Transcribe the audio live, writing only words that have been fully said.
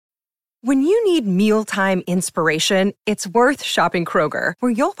When you need mealtime inspiration, it's worth shopping Kroger,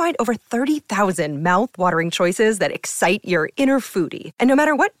 where you'll find over 30,000 mouth-watering choices that excite your inner foodie. And no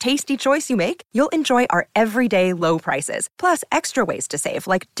matter what tasty choice you make, you'll enjoy our everyday low prices, plus extra ways to save,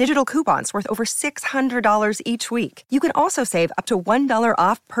 like digital coupons worth over $600 each week. You can also save up to $1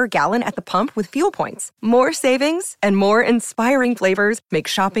 off per gallon at the pump with fuel points. More savings and more inspiring flavors make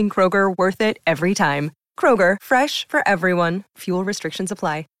shopping Kroger worth it every time. Kroger, fresh for everyone. Fuel restrictions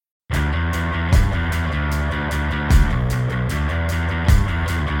apply.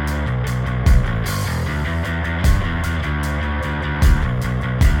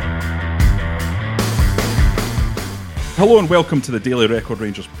 Hello and welcome to the Daily Record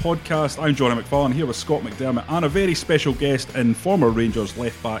Rangers podcast. I'm Johnny McFarlane here with Scott McDermott and a very special guest in former Rangers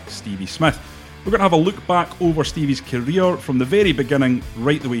left-back Stevie Smith. We're going to have a look back over Stevie's career from the very beginning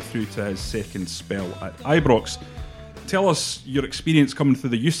right the way through to his second spell at Ibrox. Tell us your experience coming through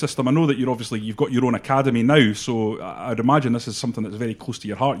the youth system. I know that you've got your own academy now, so I'd imagine this is something that's very close to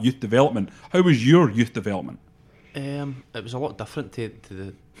your heart, youth development. How was your youth development? It was a lot different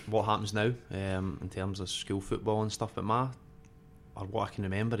to what happens now in terms of school football and stuff. But what I can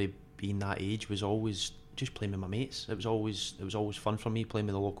remember of being that age was always just playing with my mates. It was always fun for me, playing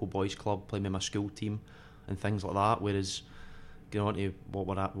with the local boys club, playing with my school team and things like that. Whereas going on to what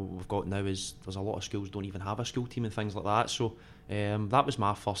we've got now is there's a lot of schools don't even have a school team and things like that. So that was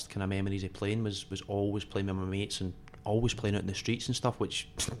my first kind of memories of playing was always playing with my mates and always playing out in the streets and stuff, which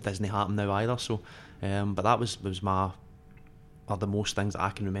doesn't happen now either. So but that was the most things that I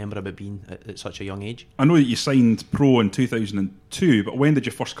can remember about being at such a young age. I know that you signed pro in 2002, but when did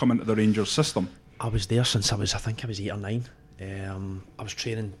you first come into the Rangers system? I was there since I was 8 or 9. I was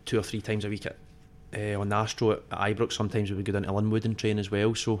training 2 or 3 times a week on the Astro at Ibrox. Sometimes we would go down to Linwood and train as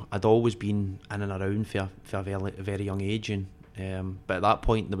well. So I'd always been in and around for a very young age. And but at that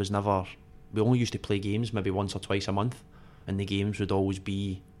point, there was never. We only used to play games maybe once or twice a month, and the games would always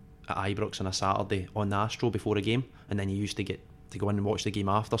be at Ibrox on a Saturday on the Astro before a game, and then you used to get to go in and watch the game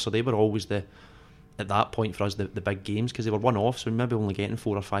after. So they were always at that point for us the big games, because they were one-off, so we maybe only getting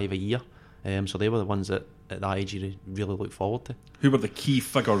 4 or 5 a year. So they were the ones that at that age you really look forward to. Who were the key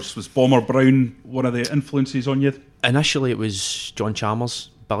figures? Was Bomber Brown one of the influences on you? Initially it was John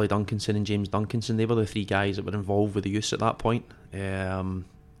Chalmers, Billy Duncanson and James Duncanson. They were the 3 guys that were involved with the youth at that point. And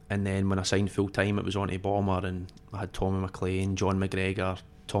then when I signed full time, it was on to Bomber, and I had Tommy McLean, John McGregor,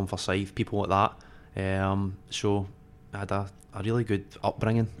 Tom Forsyth, people like that. So I had a really good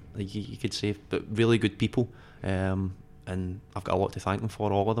upbringing, like you could say, but really good people. And I've got a lot to thank them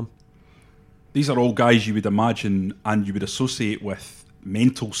for, all of them. These are all guys you would imagine and you would associate with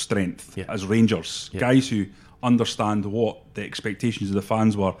mental strength as Rangers. Yeah. Guys who understand what the expectations of the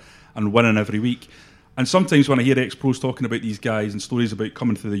fans were and winning every week. And sometimes when I hear ex-pros talking about these guys and stories about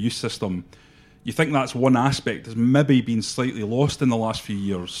coming through the youth system, you think that's one aspect that's maybe been slightly lost in the last few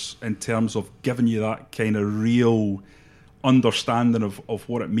years in terms of giving you that kind of real understanding of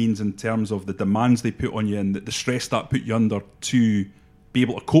what it means in terms of the demands they put on you and the stress that put you under to be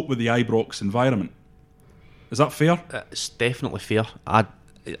able to cope with the Ibrox environment. Is that fair? It's definitely fair. I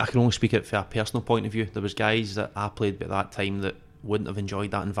can only speak it from a personal point of view. There was guys that I played with at that time that wouldn't have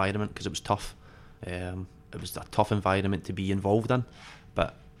enjoyed that environment because it was tough. It was a tough environment to be involved in,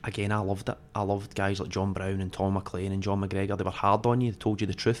 but again, I loved it. I loved guys like John Brown and Tom McLean and John McGregor. They were hard on you, they told you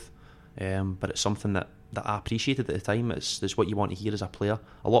the truth, but it's something that I appreciated at the time. It's what you want to hear as a player.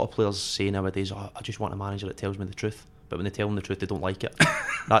 A lot of players say nowadays, I just want a manager that tells me the truth, but when they tell them the truth they don't like it.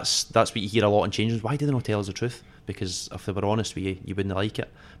 That's what you hear a lot in change rooms. Why do they not tell us the truth? Because if they were honest with you, you wouldn't like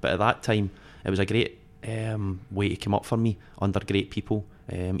it. But at that time it was a great way to come up for me under great people.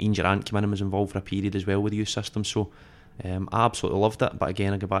 Ian Durant came in and was involved for a period as well with the youth system, so I absolutely loved it. But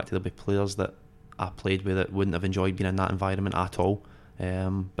again, I go back to there'll be players that I played with that wouldn't have enjoyed being in that environment at all.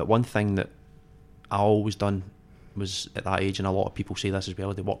 But one thing that I always done was at that age, and a lot of people say this as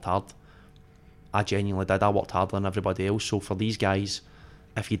well, they worked hard. I genuinely did. I worked harder than everybody else. So for these guys,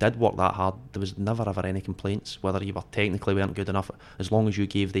 if you did work that hard, there was never ever any complaints, whether you were technically weren't good enough. As long as you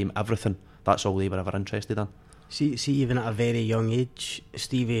gave them everything, that's all they were ever interested in. See, even at a very young age,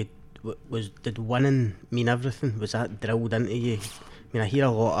 Stevie, did winning mean everything? Was that drilled into you? I mean,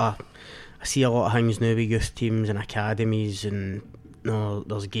 I see a lot of things now with youth teams and academies, and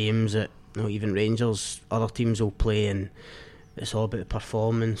there's games that even Rangers, other teams will play, and it's all about the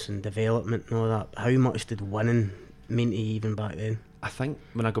performance and development and all that. How much did winning mean to you even back then? I think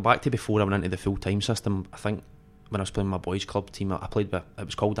when I go back to before I went into the full-time system, I think when I was playing my boys club team, I played with, it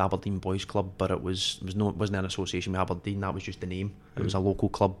was called Aberdeen Boys Club, but it wasn't an association with Aberdeen. That was just the name. It was a local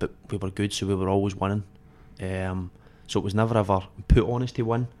club, but we were good, so we were always winning. So So it was never ever put on us to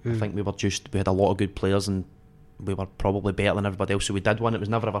win. I think we had a lot of good players and we were probably better than everybody else, so we did win. It was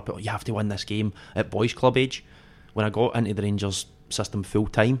never ever put, you have to win this game at boys club age. When I got into the Rangers system full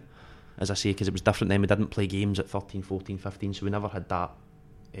time, as I say, because it was different then, we didn't play games at 13, 14, 15, so we never had that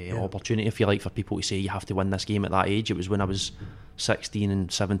opportunity, if you like, for people to say you have to win this game at that age. It was when I was 16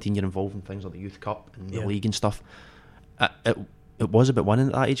 and 17, you're involved in things like the Youth Cup and the league and stuff. It was about winning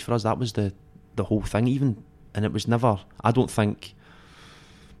at that age for us. That was the whole thing, even. And it was never, I don't think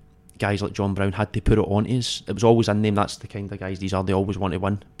guys like John Brown had to put it on us. It was always in them. That's the kind of guys these are. They always want to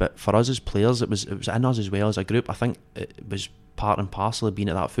win. But for us as players, it was in us as well as a group. I think it was part and parcel of being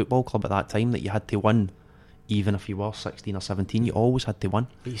at that football club at that time that you had to win. Even if you were 16 or 17, you always had to win.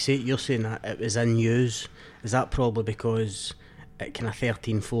 But you're saying that it was in yous. Is that probably because at kind of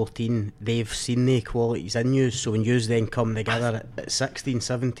 13, 14, they've seen the qualities in yous, so when yous then come together at 16,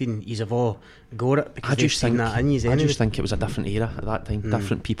 17, yous have all got it because they've seen that in yous anyway? I just think it was a different era at that time.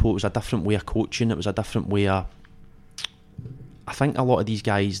 Different people. It was a different way of coaching. It was a different way of... I think a lot of these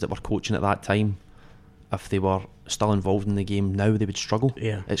guys that were coaching at that time, if they were still involved in the game now, they would struggle.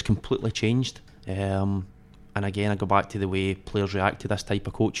 Yeah. It's completely changed. And again, I go back to the way players react to this type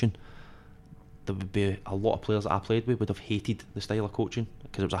of coaching. There would be a lot of players that I played with would have hated the style of coaching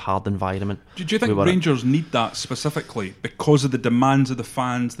because it was a hard environment. Do you think Rangers need that specifically because of the demands of the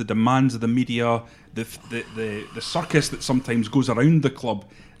fans, the demands of the media, the circus that sometimes goes around the club,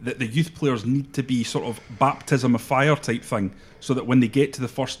 that the youth players need to be sort of baptism of fire type thing, so that when they get to the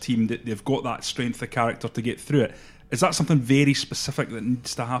first team that they've got that strength of character to get through it? Is that something very specific that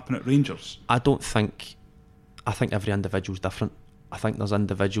needs to happen at Rangers? I think every individual's different. I think there's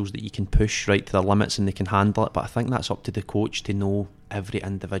individuals that you can push right to their limits and they can handle it, but I think that's up to the coach to know every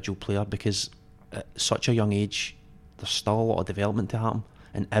individual player, because at such a young age there's still a lot of development to happen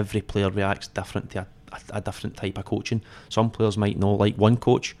and every player reacts different to a different type of coaching. Some players might not like one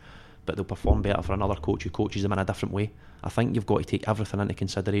coach, but they'll perform better for another coach who coaches them in a different way. I think you've got to take everything into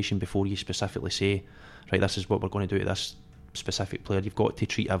consideration before you specifically say, right, this is what we're going to do to this specific player. You've got to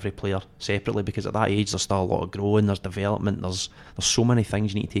treat every player separately, because at that age there's still a lot of growing, there's development, there's so many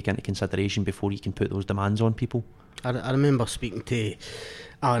things you need to take into consideration before you can put those demands on people. I remember speaking to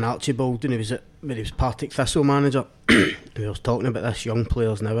Alan Archibald when he was Partick Thistle manager. We was talking about this young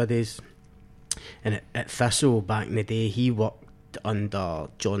players nowadays, and at Thistle back in the day he worked under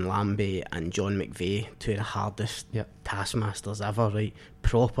John Lambie and John McVeigh, two of the hardest taskmasters ever, right?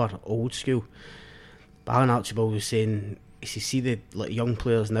 Proper old school. But Alan Archibald was saying, he says, see the young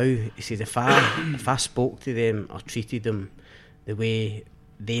players now, he says, if I spoke to them or treated them the way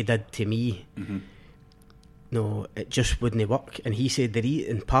they did to me, no, it just wouldn't work. And he said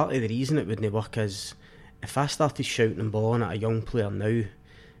and part of the reason it wouldn't work is if I started shouting and bawling at a young player now,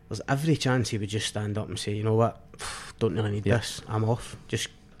 there's every chance he would just stand up and say, you know what, don't really need this, I'm off, just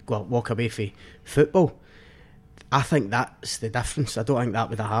walk away from football. I think that's the difference. I don't think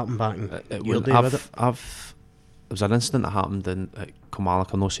that would have happened back in your day, would it? There was an incident that happened at Kilmarnock.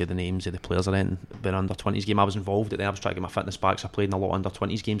 I'll not say the names of the players or anything, but an under-20s game I was involved in. I was trying to get my fitness back, so I played in a lot of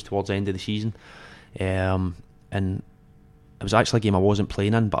under-20s games towards the end of the season. And it was actually a game I wasn't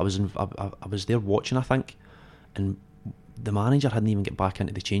playing in, but I was there watching, I think, and the manager hadn't even get back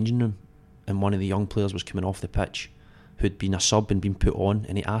into the changing room, and one of the young players was coming off the pitch who'd been a sub and been put on,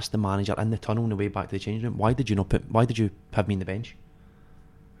 and he asked the manager in the tunnel on the way back to the changing room, why did you have me in the bench?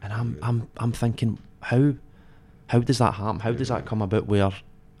 And I'm thinking, how does that happen? How does that come about where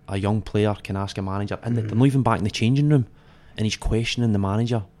a young player can ask a manager in the not even back in the changing room, and he's questioning the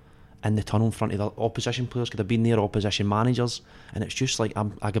manager in the tunnel in front of the opposition players, could have been there, opposition managers, and it's just like,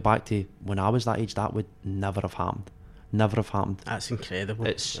 I go back to when I was that age, that would never have happened. That's incredible.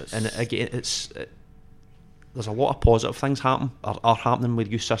 There's a lot of positive things are happening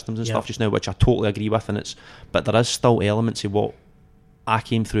with youth systems and stuff just now, which I totally agree with, but there is still elements of what I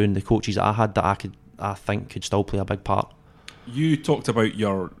came through and the coaches that I had that I think could still play a big part. You talked about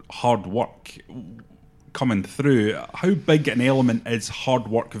your hard work coming through. How big an element is hard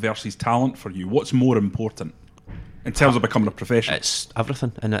work versus talent for you? What's more important in terms of becoming a professional? It's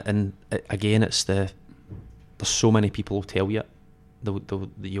everything, and again, there's so many people who tell you it.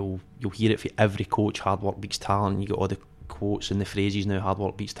 You'll hear it for every coach, hard work beats talent. You get all the quotes and the phrases now, hard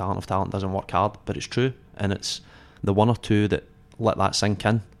work beats talent if talent doesn't work hard, but it's true, and it's the one or two that let that sink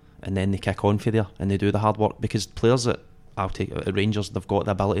in and then they kick on for there and they do the hard work, because players that I'll take at Rangers, they've got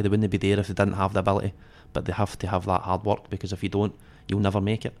the ability, they wouldn't be there if they didn't have the ability, but they have to have that hard work, because if you don't, you'll never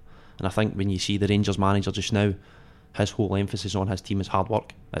make it. And I think when you see the Rangers manager just now, his whole emphasis on his team is hard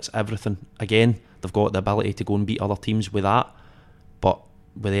work. It's everything. Again, they've got the ability to go and beat other teams with that, but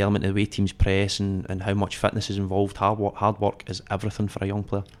with the element of the way teams press and how much fitness is involved. Hard work is everything for a young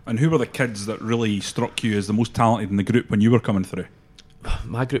player. And who were the kids that really struck you as the most talented in the group when you were coming through?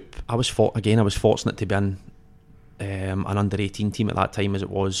 My group, I was fortunate to be in an under-18 team at that time, as it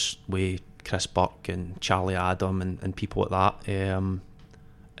was with Kris Burke and Charlie Adam and people like that.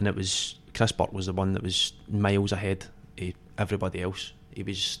 And it was Kris Burke was the one that was miles ahead of everybody else. He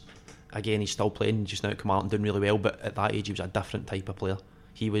was, again, he's still playing just now at Carmarthen, doing really well, but at that age he was a different type of player.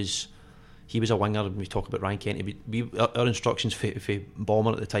 He was a winger. When we talk about Ryan Kent, our instructions for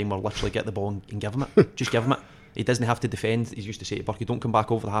Bomber at the time were literally get the ball and give him it. Just give him it. He doesn't have to defend. He used to say to Burke, don't come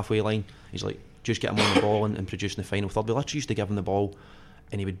back over the halfway line. He's like, just get him on the ball and produce in the final third. We literally used to give him the ball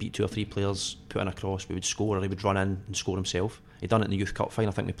and he would beat 2 or 3 players, put in a cross, we would score, or he would run in and score himself. He'd done it in the Youth Cup final.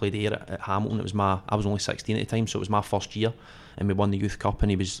 I think we played here at Hamilton. I was only 16 at the time, so it was my first year, and we won the Youth Cup, and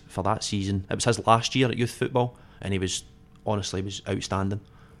he was, for that season, it was his last year at youth football, and he was outstanding.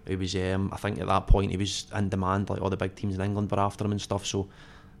 He was, I think at that point he was in demand, like all the big teams in England were after him and stuff, so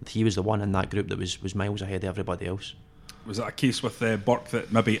he was the one in that group that was miles ahead of everybody else. Was that a case with Burke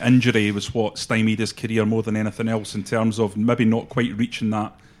that maybe injury was what stymied his career more than anything else, in terms of maybe not quite reaching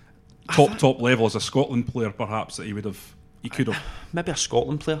that top level as a Scotland player, perhaps, that he could have? Maybe a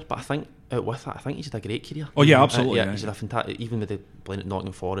Scotland player, but I think out with that, I think he's had a great career. Oh yeah, absolutely. He's had a fantastic, even with the playing at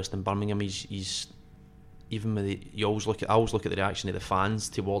Nottingham Forest and Birmingham, he's even with I always look at the reaction of the fans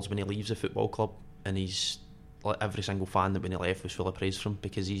towards when he leaves the football club, and he's like every single fan that when he left was full of praise for him,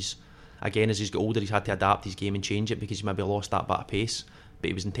 because he's, again, as he's got older, he's had to adapt his game and change it, because he maybe lost that bit of pace, but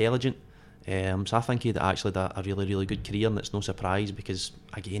he was intelligent. So I think he'd actually had a really, really good career, and it's no surprise, because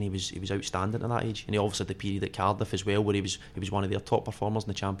again he was outstanding at that age, and he obviously had the period at Cardiff as well, where he was one of their top performers in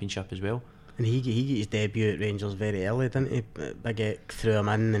the Championship as well. And he got his debut at Rangers very early, didn't he? Big threw him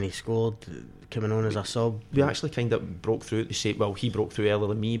in and he scored, coming on as a sub. We actually kind of broke through. He broke through earlier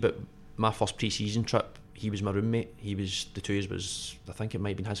than me, but my first pre-season trip, he was my roommate. I think it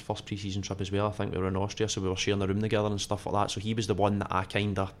might have been his first pre-season trip as well. I think we were in Austria, so we were sharing a room together and stuff like that. So he was the one that I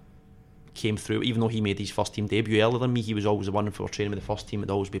kind of came through, even though he made his first team debut earlier than me. He was always the one, if we were training with the first team,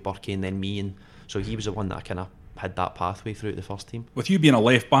 it'd always be Burkey and then me, and so he was the one that I kind of had that pathway through the first team. With you being a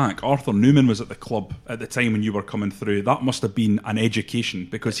left back, Arthur Newman was at the club at the time when you were coming through. That must have been an education,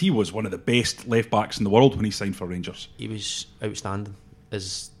 because he was one of the best left backs in the world when he signed for Rangers. He was outstanding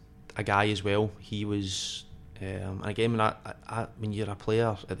as a guy as well. He was, and again, when you're a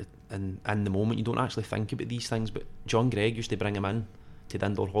player in the moment, you don't actually think about these things, but John Gregg used to bring him in to the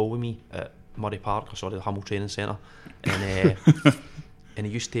indoor hall with me at Murray Park, the Hummel Training Centre, and and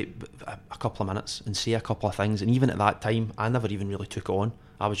he used to a couple of minutes and say a couple of things, and even at that time I never even really took it on.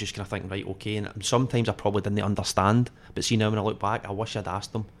 I was just kind of thinking, right, okay, and sometimes I probably didn't understand, but see, now when I look back, I wish I'd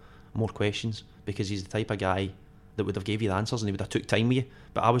asked him more questions, because he's the type of guy that would have gave you the answers and he would have took time with you,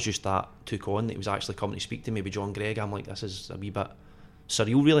 but I was just took on that he was actually coming to speak to me with John Gregg. I'm like, this is a wee bit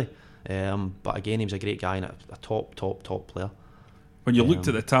surreal really, but again, he was a great guy and a top player. When you looked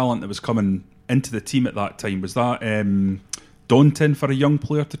at the talent that was coming into the team at that time, was that daunting for a young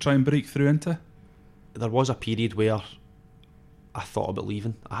player to try and break through into? There was a period where I thought about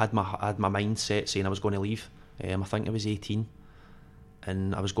leaving. I had my mind set saying I was going to leave. I think I was 18,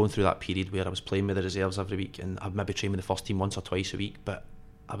 and I was going through that period where I was playing with the reserves every week, and I'd maybe train with the first team once or twice a week, but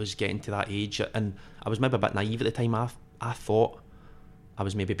I was getting to that age, and I was maybe a bit naive at the time. I thought I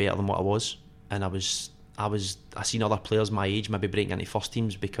was maybe better than what I was, and I seen other players my age maybe breaking into first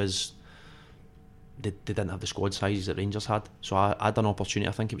teams because they didn't have the squad sizes that Rangers had. So I had an opportunity,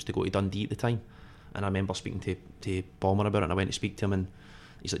 I think it was to go to Dundee at the time, and I remember speaking to Bomber about it, and I went to speak to him, and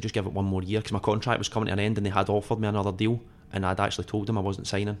he's like, just give it one more year, because my contract was coming to an end and they had offered me another deal, and I'd actually told him I wasn't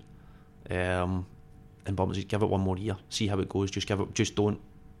signing, and Bomber said, give it one more year, see how it goes, just don't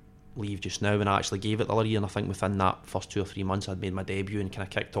leave just now. And I actually gave it the other year, and I think within that first 2 or 3 months I'd made my debut and kind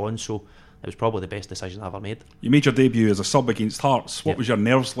of kicked on, so it was probably the best decision I ever made. You made your debut as a sub against Hearts. What was your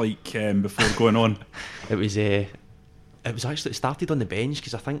nerves like before going on? It actually started on the bench,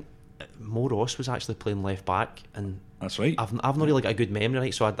 because I think Mo Ross was actually playing left back, and that's right. I've not really got a good memory,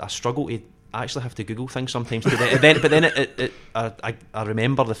 right? So I struggle to actually have to Google things sometimes. But then I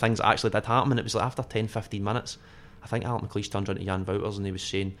remember the things that actually did happen, and it was like after 10-15 minutes, I think Ally McCoi turned around to Jan Wouters and he was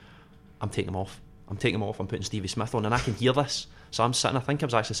saying, I'm taking him off, I'm putting Stevie Smith on, and I can hear this. So I think I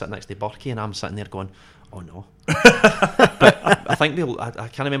was actually sitting next to Burkey, and I'm sitting there going, oh no. But I think I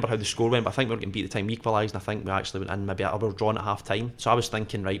can't remember how the score went, but I think we were getting beat at the time, we equalised, and I think we actually went in, maybe we were drawn at half time. So I was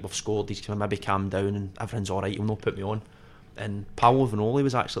thinking, right, we've scored, he's going to maybe calm down and everything's alright, he'll not put me on. And Paolo Vanoli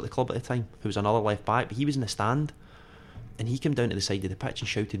was actually at the club at the time, who was another left back, but he was in the stand, and he came down to the side of the pitch and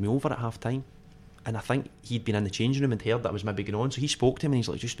shouted me over at half time. and I think he'd been in the changing room and heard that I was maybe going on, so he spoke to him and he's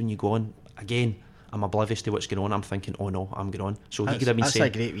like, just when you go on again, I'm oblivious to what's going on. I'm thinking, oh no, I'm going on. So he could have been saying,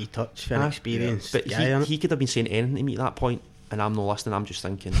 that's a great wee touch for an experienced but guy, he could have been saying anything to me at that point, and I'm not listening. I'm just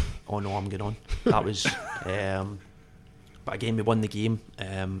thinking, oh no, I'm going on. That was but again, we won the game,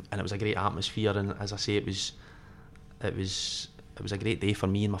 and it was a great atmosphere, and as I say, it was a great day for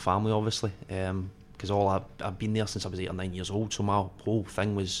me and my family, obviously, because I've been there since I was 8 or 9 years old, so my whole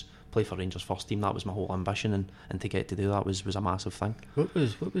thing was play for Rangers first team. That was my whole ambition, and to get to do that was a massive thing. What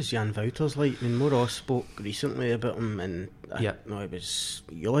was Jan Wouters like? I mean, Moros spoke recently about him, and it was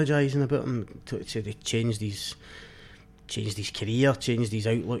eulogising about him to they changed his career, changed his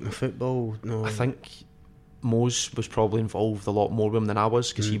outlook in football. No, I think Mose was probably involved a lot more with him than I was,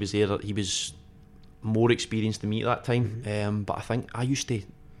 because he was there. He was more experienced than me at that time. But I think I used to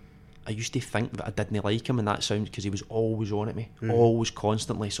think that I didn't like him, and that sounds because he was always on at me, always,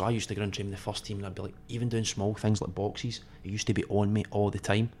 constantly. So I used to go and train in the first team, and I'd be like, even doing small things like boxes, he used to be on me all the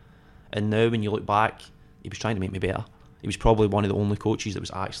time. And now when you look back, he was trying to make me better. He was probably one of the only coaches that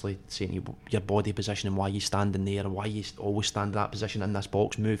was actually saying to you, your body position and why you standing there and why you always stand in that position in this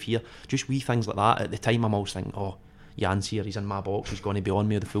box, move here, just wee things like that. At the time I'm always thinking, oh, Jan's here, he's in my box, he's going to be on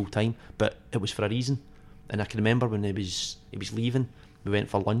me the full time, but it was for a reason. And I can remember when he was leaving, we went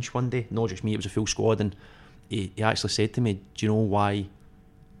for lunch one day, not just me, it was a full squad, and he actually said to me, do you know why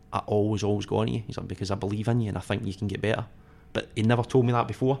I always go on to you? He's like, because I believe in you and I think you can get better. But he never told me that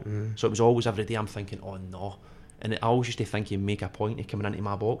before, so it was always every day I'm thinking, oh no. And I always used to think he'd make a point of coming into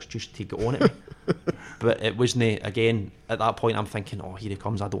my box just to get on at me. But it wasn't, again, at that point I'm thinking, oh, here he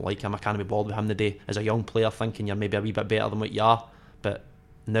comes, I don't like him, I can't be bothered with him today. As a young player thinking you're maybe a wee bit better than what you are. But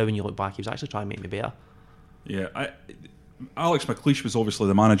now when you look back, he was actually trying to make me better. Yeah, Alex McLeish was obviously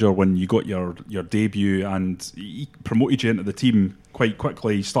the manager when you got your debut, and he promoted you into the team quite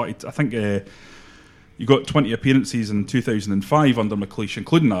quickly. He started, I think, you got 20 appearances in 2005 under McLeish,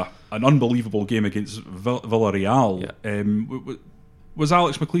 including an unbelievable game against Villarreal. Yeah. Was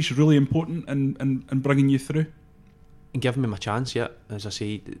Alex McLeish really important in bringing you through? And giving me my chance, yeah. As I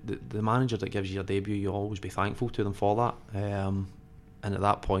say, the manager that gives you your debut, you'll always be thankful to them for that. And at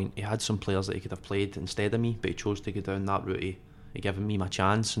that point, he had some players that he could have played instead of me, but he chose to go down that route of giving me my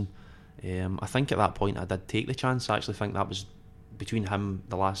chance. And I think at that point I did take the chance. I actually think that was between him,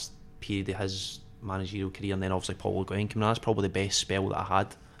 the last period of his managerial career, and then obviously Paul Le Guen coming in. That's probably the best spell that I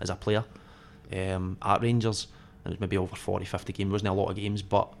had as a player at Rangers. And it was maybe over 40-50 games. It wasn't a lot of games,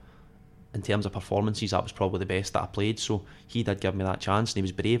 but in terms of performances, that was probably the best that I played. So he did give me that chance, and he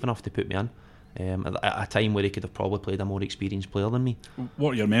was brave enough to put me in. At a time where he could have probably played a more experienced player than me.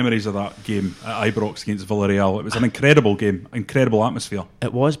 What are your memories of that game at Ibrox against Villarreal? It was an incredible game, incredible atmosphere.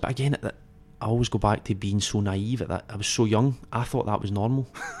 It was, but again, I always go back to being so naive at that. I was so young, I thought that was normal.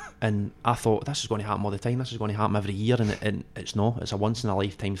 And I thought, this is going to happen all the time, this is going to happen every year, and it's not. It's a once in a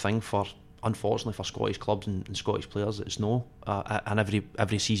lifetime thing unfortunately for Scottish clubs and Scottish players. It's no, and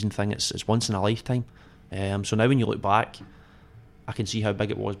every season thing, it's once in a lifetime. So now when you look back, I can see how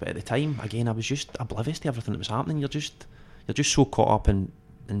big it was, but at the time, again, I was just oblivious to everything that was happening. You're just so caught up in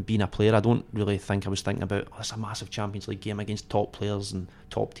being a player. I don't really think I was thinking about, oh, it's a massive Champions League game against top players and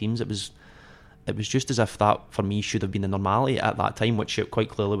top teams. It was just as if that for me should have been the normality at that time, which it quite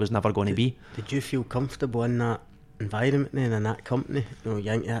clearly was never going to be. Did you feel comfortable in that environment then, in that company? You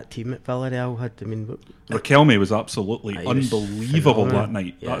know, that team at Villarreal had, I mean, Riquelme was absolutely unbelievable was that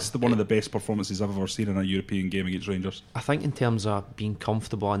night. Yeah. That's one of the best performances I've ever seen in a European game against Rangers. I think in terms of being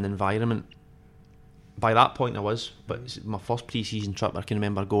comfortable in the environment, by that point I was, but my first pre-season trip I can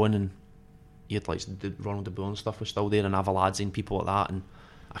remember going, and you had like the Ronald de Boer and stuff was still there, and Avaladze and people like that, and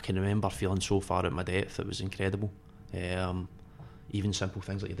I can remember feeling so far out my depth. It was incredible. Even simple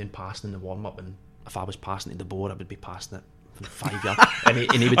things like you did passing in the warm-up, and if I was passing to the Boer, I would be passing it from 5 yards. And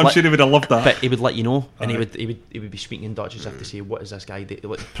he would I'm sure he would have loved that. But he would let you know, and he would be speaking in Dutch as if to say, what is this guy doing?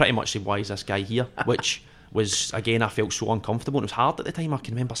 Like, pretty much say, why is this guy here? Which was, again, I felt so uncomfortable, and it was hard at the time. I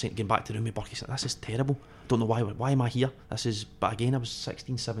can remember saying, getting back to the room with Burke, saying, this is terrible, don't know why am I here? But again, I was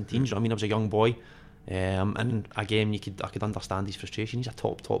 16, 17, you know what I mean? I was a young boy. And again, I could understand his frustration. He's a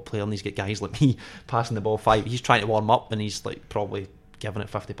top player, and he's got guys like me passing the ball 5. He's trying to warm up, and he's like probably giving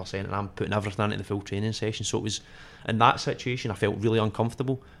it 50%, and I'm putting everything into the full training session. So it was, in that situation, I felt really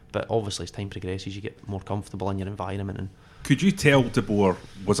uncomfortable. But obviously, as time progresses, you get more comfortable in your environment. And could you tell De Boer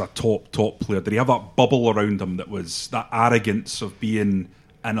was a top player? Did he have that bubble around him that was that arrogance of being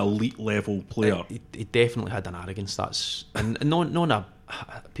an elite level player? He definitely had an arrogance. I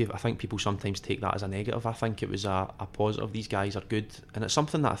think people sometimes take that as a negative. I think it was a positive. These guys are good, and it's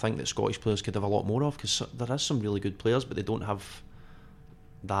something that I think that Scottish players could have a lot more of, because there is some really good players, but they don't have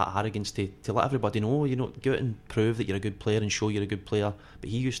that arrogance to let everybody know, go out and prove that you're a good player and show you're a good player. But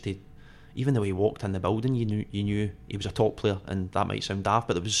he used to, even the way he walked in the building, you knew he was a top player. And that might sound daft,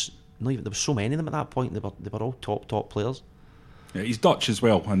 but there was so many of them at that point. They were all top players. Yeah, he's Dutch as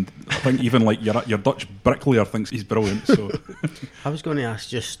well, and I think even like your Dutch bricklayer thinks he's brilliant. So I was going to ask,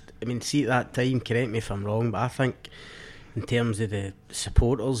 see at that time, correct me if I'm wrong, but I think in terms of the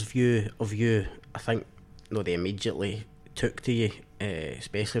supporters' view of you, I think they immediately took to you,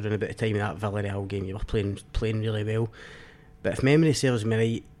 especially around about the time of that Villarreal game. You were playing really well, but if memory serves me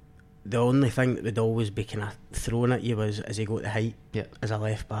right, the only thing that would always be kind of thrown at you was, as he got the height as a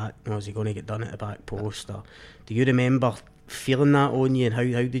left back, is he going to get done at the back post? Or do you remember feeling that on you, and how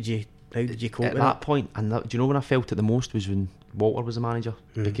did you cope at with that point? And do you know when I felt it the most was when Walter was the manager,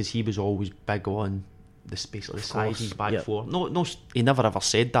 because he was always big on basically the size of his back four. No, he never ever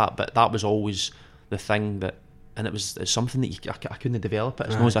said that, but that was always the thing that, and it's something that I couldn't develop it.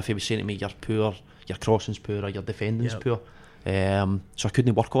 It's not as if he was saying to me, "You're poor, your crossing's poor, or your defending's poor." So I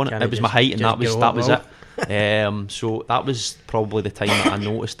couldn't work on it. It was my height, and that was it. So that was probably the time that I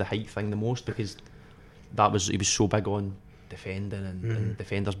noticed the height thing the most, because he was so big on defending and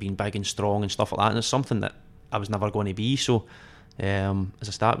defenders being big and strong and stuff like that, and it's something that I was never going to be. So as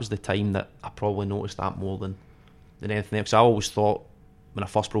I start, was the time that I probably noticed that more than anything else. I always thought when I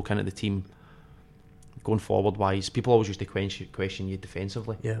first broke into the team, going forward wise, people always used to question you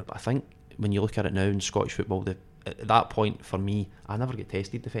defensively. But I think when you look at it now in Scottish football, at that point for me, I never get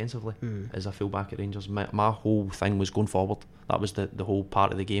tested defensively as a fullback at Rangers. My whole thing was going forward. That was the whole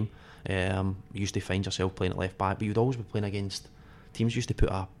part of the game. You used to find yourself playing at left back, but you'd always be playing against teams. Used to put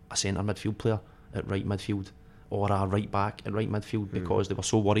a centre midfield player at right midfield or a right back at right midfield, because they were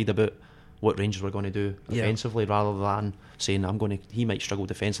so worried about what Rangers were going to do offensively, rather than saying he might struggle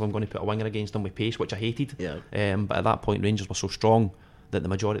defensively, I'm going to put a winger against him with pace, which I hated. But at that point Rangers were so strong that the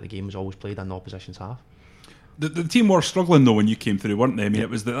majority of the game was always played in the opposition's half. The team were struggling though when you came through, weren't they? I mean, it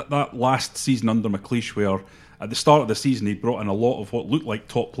was that last season under McLeish where at the start of the season he brought in a lot of what looked like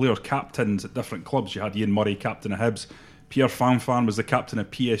top players, captains at different clubs. You had Ian Murray, captain of Hibs. Pierre Fanfan was the captain of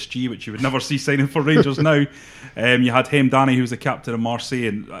PSG, which you would never see signing for Rangers now. You had Hemdani, who was the captain of Marseille,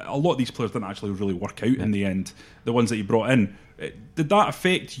 and a lot of these players didn't actually really work out in the end, the ones that you brought in. Did that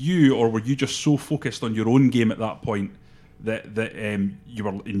affect you, or were you just so focused on your own game at that point that you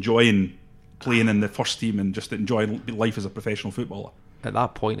were enjoying playing in the first team and just enjoying life as a professional footballer? At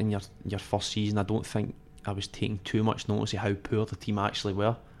that point in your first season, I don't think I was taking too much notice of how poor the team actually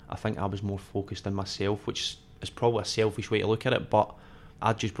were. I think I was more focused on myself, which is probably a selfish way to look at it, but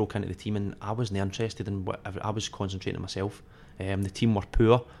I just broke into the team and I wasn't interested in whatever. I was concentrating on myself. The team were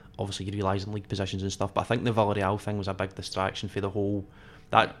poor. Obviously you realise in league positions and stuff, but I think the Villarreal thing was a big distraction for the whole.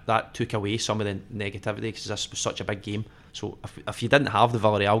 That took away some of the negativity, because this was such a big game. So if you didn't have the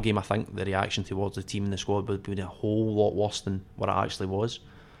Villarreal game, I think the reaction towards the team and the squad would be a whole lot worse than what it actually was.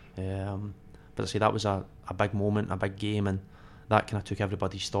 But I say that was a big moment, a big game, and that kind of took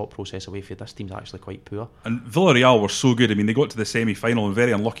everybody's thought process away from this team's actually quite poor. And Villarreal were so good. I mean, they got to the semi-final and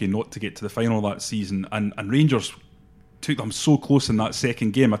very unlucky not to get to the final that season, and Rangers took them so close in that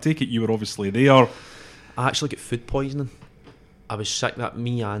second game. I take it you were obviously there. I actually got food poisoning. I was sick. That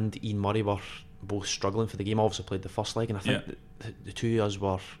me and Ian Murray were both struggling for the game. I obviously played the first leg, and I think the two of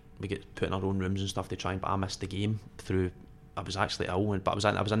us we get put in our own rooms and stuff to try, but I missed the game through. I was actually ill, but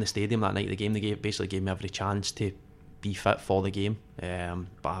I was in the stadium that night of the game. They basically gave me every chance to be fit for the game,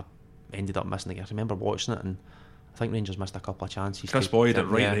 but I ended up missing the game. I remember watching it, and I think Rangers missed a couple of chances. Kris Boyd at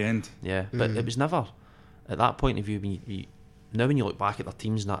right at the end. Yeah, but it was never at that point of view. Now when you look back at their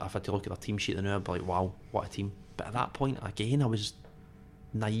teams, and if I had to look at their team sheet now, I'd be like, wow, what a team. But at that point, again, I was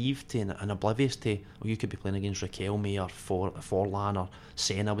naive to and oblivious to, you could be playing against Riquelme or Forlan or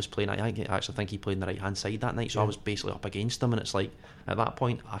Senna was playing. I actually think he played on the right hand side that night, so I was basically up against him, and it's like at that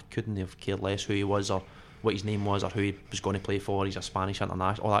point I couldn't have cared less who he was or what his name was or who he was going to play for. He's a Spanish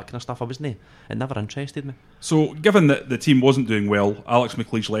international, all that kind of stuff. It never interested me. So given that the team wasn't doing well, Alex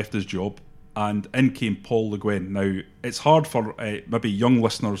McLeish left his job and in came Paul Le Guen. Now it's hard for maybe young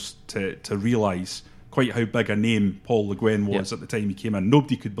listeners to realise quite how big a name Paul Le Guen was at the time he came in.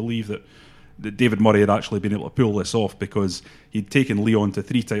 Nobody could believe that David Murray had actually been able to pull this off, because he'd taken Lyon to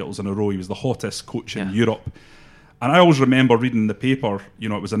 3 titles in a row. He was the hottest coach in Europe. And I always remember reading in the paper, it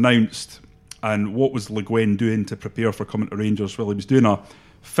was announced, and what was Le Guen doing to prepare for coming to Rangers? Well, he was doing a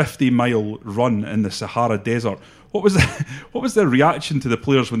 50-mile run in the Sahara Desert. What was the reaction to the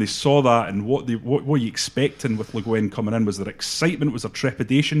players when they saw that, and what were you expecting with Le Guen coming in? Was there excitement? Was there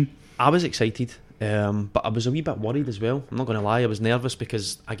trepidation? I was excited, but I was a wee bit worried as well. I'm not going to lie, I was nervous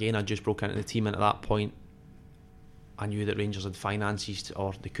because, again, I just broke into the team, and at that point I knew that Rangers had finances,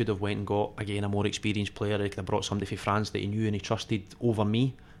 or they could have went and got again a more experienced player. They could have brought somebody from France that he knew and he trusted over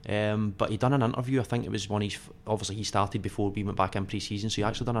me. But he done an interview. I think it was when obviously he started before we went back in pre-season. So he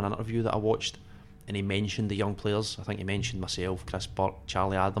actually done an interview that I watched, and he mentioned the young players. I think he mentioned myself, Kris Boyd,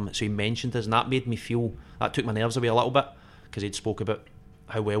 Charlie Adam. So he mentioned us, and that made me feel, that took my nerves away a little bit, because he'd spoke about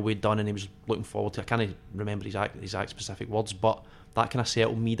how well we'd done and he was looking forward to. I can't remember his exact specific words, but that kind of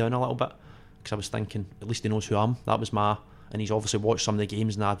settled me down a little bit, because I was thinking, at least he knows who I am. That was and he's obviously watched some of the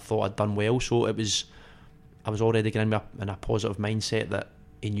games and I thought I'd done well, so I was already getting in a positive mindset that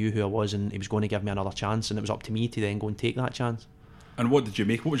he knew who I was and he was going to give me another chance, and it was up to me to then go and take that chance. And what did you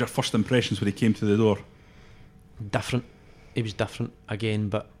make? What was your first impressions when he came to the door? Different. It was different again,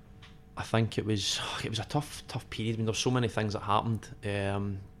 but I think it was a tough period. I mean, there were so many things that happened,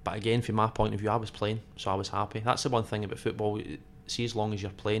 but again, from my point of view, I was playing, so I was happy. That's the one thing about football. See, as long as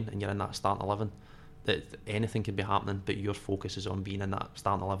you're playing and you're in that starting 11, that anything could be happening, but your focus is on being in that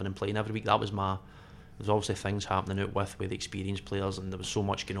starting 11 and playing every week. That was there's obviously things happening out with the experienced players, and there was so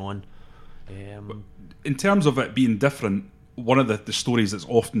much going on. In terms of it being different, one of the stories that's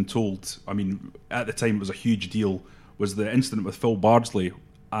often told, I mean, at the time it was a huge deal, was the incident with Phil Bardsley.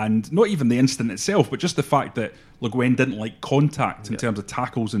 And not even the incident itself, but just the fact that Le Guen didn't like contact in terms of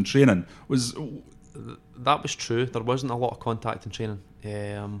tackles and training. That was true. There wasn't a lot of contact in training.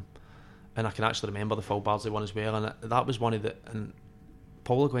 And I can actually remember the Phil Bardsley one as well. And that was one of the... And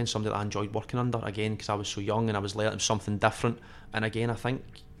Paul Le Guen, somebody that I enjoyed working under, again, because I was so young and I was learning something different. And again, I think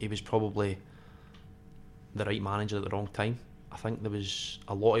he was probably the right manager at the wrong time. I think there was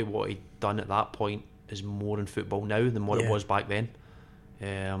a lot of what he'd done at that point is more in football now than what it was back then.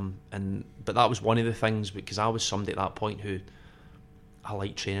 But that was one of the things, because I was somebody at that point who I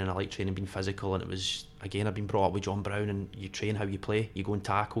like training, being physical, and it was, again, I've been brought up with John Brown, and you train how you play, you go and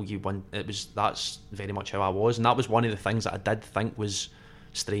tackle, you win. That's very much how I was, and that was one of the things that I did think was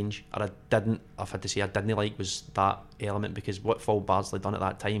strange, or I've had to say I didn't like, was that element, because what Phil Bardsley done at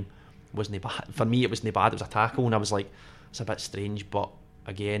that time wasn't bad. For me, it wasn't bad. It was a tackle, and I was like, it's a bit strange, but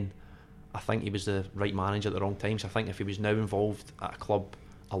again, I think he was the right manager at the wrong time. So I think if he was now involved at a club,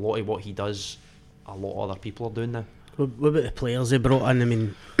 a lot of what he does, a lot of other people are doing now. What about the players they brought in? I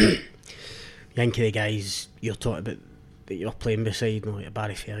mean, you think of the guys you're talking about that you're playing beside, like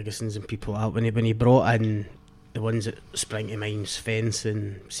Barry Ferguson's and people like that. When he brought in the ones that spring to mind,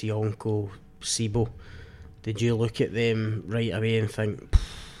 Svensson, Sionko, Sibo, did you look at them right away and think,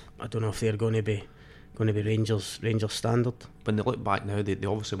 I don't know if they're going to be Rangers standard? When they look back now, they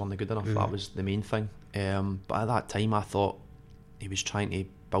obviously weren't good enough. That was the main thing. But at that time, I thought he was trying to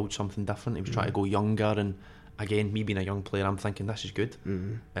build something different. He was trying to go younger, and again, me being a young player, I'm thinking this is good.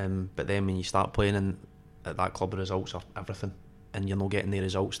 But then when you start playing and at that club, the results are everything, and you're not getting the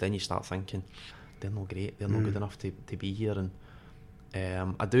results, then you start thinking they're not great, they're not good enough to be here.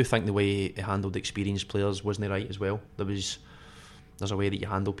 And I do think the way he handled experienced players wasn't right as well. There's a way that you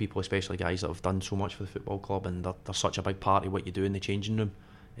handle people, especially guys that have done so much for the football club, and they're such a big part of what you do in the changing room.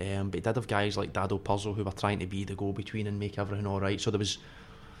 But he did have guys like Dado Puzzle who were trying to be the go-between and make everything all right. So there was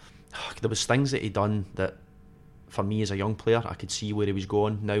things that he done that, for me as a young player, I could see where he was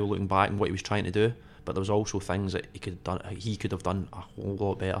going now looking back and what he was trying to do. But there was also things that he could have done a whole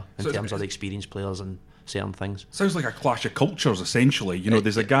lot better in terms of the experienced players and certain things. Sounds like a clash of cultures, essentially. You know,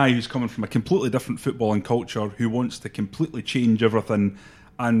 there's a guy who's coming from a completely different footballing culture who wants to completely change everything,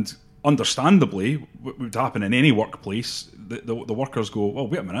 and understandably, what would happen in any workplace, the workers go, well,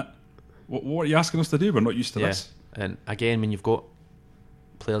 wait a minute, what are you asking us to do? We're not used to this. And again, when you've got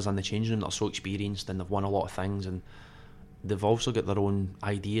players in the changing room that are so experienced and they've won a lot of things, and they've also got their own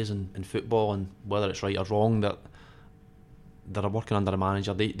ideas in football, and whether it's right or wrong, that they're working under a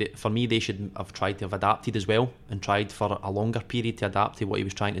manager. For me, they should have tried to have adapted as well, and tried for a longer period to adapt to what he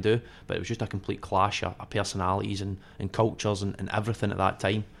was trying to do. But it was just a complete clash of personalities and cultures and everything at that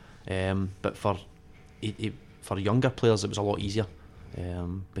time. But for younger players, it was a lot easier,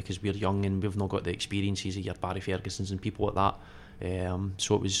 because we're young and we've not got the experiences of your Barry Fergusons and people like that.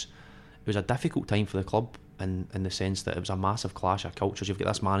 So it was a difficult time for the club, in the sense that it was a massive clash of cultures. You've got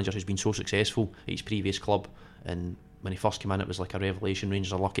this manager who's been so successful at his previous club, and when he first came in, it was like a revelation.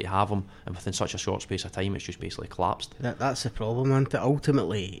 Rangers are lucky to have him, and within such a short space of time, it's just basically collapsed. That's the problem, isn't it?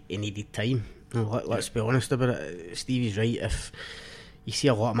 Ultimately, he needed time. Let's be honest about it. Stevie's right. If you see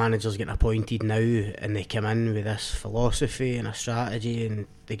a lot of managers getting appointed now, and they come in with this philosophy and a strategy, and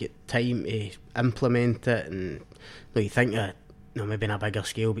they get time to implement it, and you think of, maybe on a bigger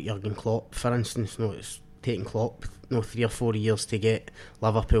scale, but Jurgen Klopp, for instance, it's taking Klopp 3 or 4 years to get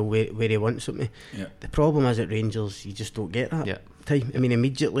Liverpool where he wants them to. The problem is at Rangers, you just don't get that time. I mean,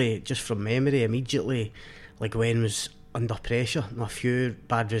 immediately, just from memory, Le Guen was under pressure. A few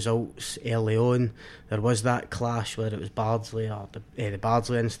bad results early on. There was that clash where it was Bardsley or the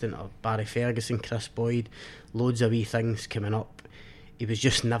Bardsley incident, or Barry Ferguson, Kris Boyd, loads of wee things coming up. He was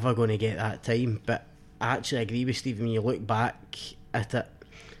just never going to get that time. But I actually agree with Steve. When you look back at it,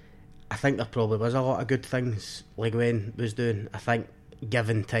 I think there probably was a lot of good things Le Guen was doing. I think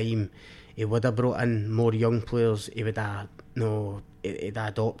given time, he would have brought in more young players. He would have he'd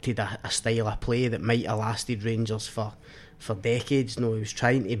adopted a style of play that might have lasted Rangers for decades. He was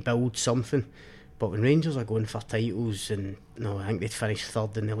trying to build something. But when Rangers are going for titles, and I think they'd finished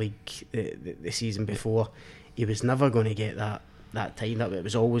third in the league the season before, he was never going to get that time. It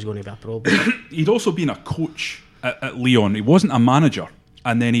was always going to be a problem. He'd also been a coach at Lyon. He wasn't a manager.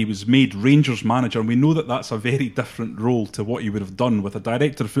 And then he was made Rangers manager, and we know that that's a very different role to what he would have done with a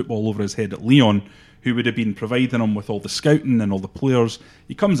director of football over his head at Lyon, who would have been providing him with all the scouting and all the players.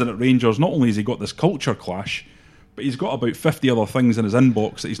 He comes in at Rangers, not only has he got this culture clash, but he's got about 50 other things in his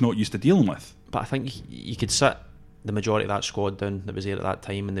inbox that he's not used to dealing with. But I think you could sit the majority of that squad down that was there at that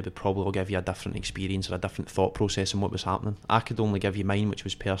time, and they would probably all give you a different experience or a different thought process in what was happening. I could only give you mine, which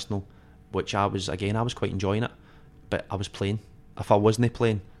was personal, which I was quite enjoying it, but I was playing. If I wasn't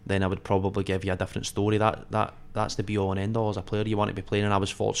playing, then I would probably give you a different story. That's the be all and end all. As a player, you want to be playing, and I was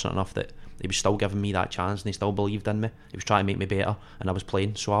fortunate enough that he was still giving me that chance, and he still believed in me. He was trying to make me better, and I was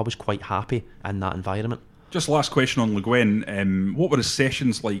playing, so I was quite happy in that environment. Just last question on Le Guen. What were his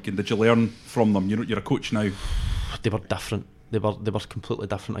sessions like, and did you learn from them? You're a coach now. They were different. They were completely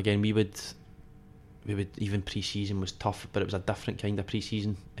different. Again, we would even pre-season was tough, but it was a different kind of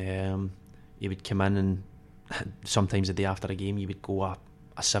pre-season. He would come in, and sometimes the day after a game, you would go a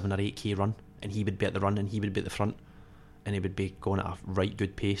 7 or 8k run, and he would be at the run, and he would be at the front, and he would be going at a right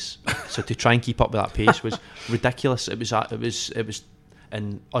good pace. So to try and keep up with that pace was ridiculous. It was,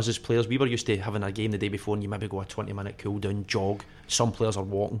 and us as players, we were used to having a game the day before, and you maybe go a 20-minute cool down jog. Some players are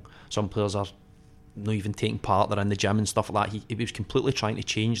walking, some players are not even taking part. They're in the gym and stuff like that. He was completely trying to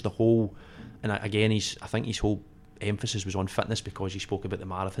change the whole. And again, I think his whole emphasis was on fitness, because he spoke about the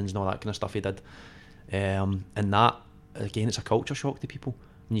marathons and all that kind of stuff he did. And that, again, it's a culture shock to people.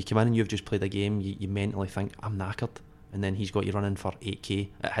 When you come in and you've just played a game, you mentally think, I'm knackered, and then he's got you running for 8k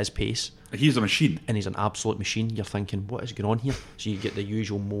at his pace. He's a machine. And he's an absolute machine. You're thinking, what is going on here? So you get the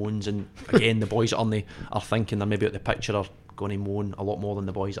usual moans, and again, the boys that are thinking they're maybe out the picture are going to moan a lot more than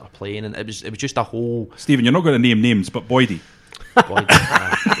the boys that are playing, and it was just a whole... Stephen, you're not going to name names, but Boydie.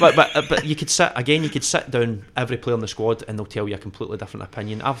 But you could sit down every player in the squad, and they'll tell you a completely different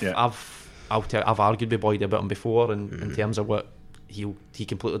opinion. I've argued with Boyd about him before, in terms of what he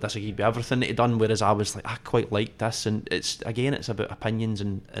completely disagreed with everything that he'd done, whereas I was like, I quite like this. And it's about opinions,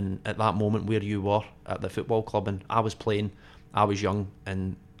 and at that moment where you were at the football club, and I was playing, I was young,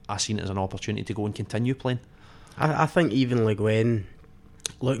 and I seen it as an opportunity to go and continue playing. I think even Le Guen,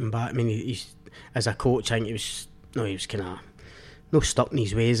 looking back, I mean, he's, as a coach, I think he was kind of not stuck in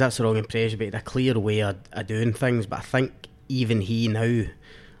his ways, that's the wrong impression, but he had a clear way of doing things. But I think even he now,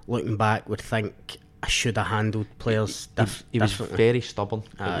 looking back, would think, I should have handled players differently. He was very stubborn.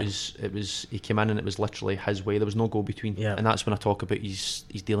 It was he came in, and it was literally his way. There was no go between. Yeah. And that's when I talk about his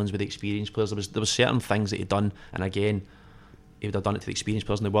dealings with the experienced players. There was certain things that he'd done, and again, he would have done it to the experienced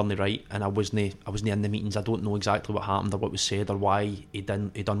players, and they weren't right. And I wasn't in the meetings. I don't know exactly what happened or what was said or why he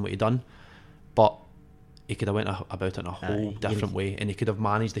done what he done, but he could have went about it in a whole different way, and he could have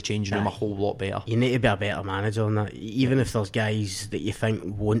managed the changing room a whole lot better. You need to be a better manager than that. Even if there's guys that you think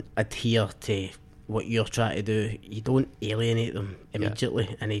won't adhere to what you're trying to do, you don't alienate them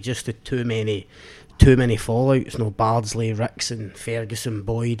immediately. And he just had too many fallouts. Bardsley, Rickson, Ferguson,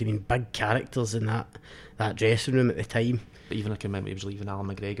 Boyd. I mean, big characters in that dressing room at the time. But even I can remember he was leaving Ally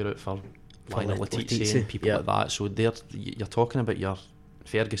McCoi out for Lionel Letizia and people like that. So you're talking about your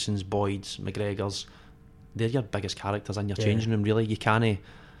Fergusons, Boyds, McGregors. They're your biggest characters in your changing room, really. You can't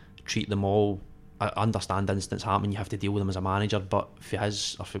treat them all. I understand incidents happen, you have to deal with them as a manager, but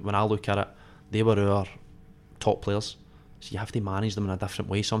when I look at it, they were our top players, so you have to manage them in a different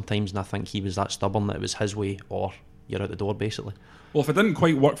way sometimes. And I think he was that stubborn that it was his way or you're out the door, basically. Well, if it didn't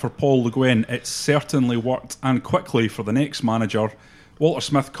quite work for Paul Le Guen, it certainly worked, and quickly, for the next manager. Walter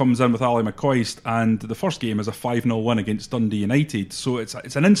Smith comes in with Ally McCoi, and the first game is a 5-0 win against Dundee United, so it's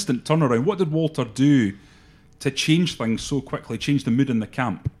an instant turnaround. What did Walter do to change things so quickly, change the mood in the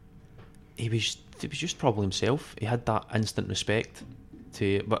camp? It was just probably himself. He had that instant respect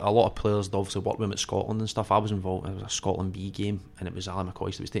but a lot of players that obviously worked with him at Scotland and stuff. I was involved. It was a Scotland B game, and it was Ally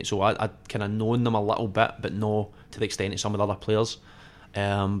McCoi that was taking. So I'd kind of known them a little bit, but no to the extent of some of the other players.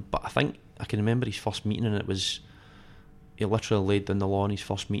 But I think I can remember his first meeting, and it was he literally laid down the law in his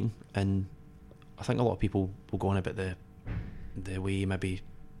first meeting, and I think a lot of people will go on about the way maybe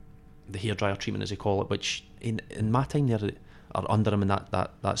the hairdryer treatment, as they call it, which in my time there, or under him in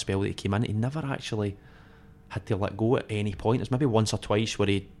that spell that he came in, he never actually had to let go at any point. There's maybe once or twice where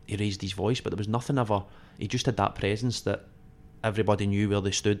he raised his voice, but there was nothing ever. He just had that presence that everybody knew where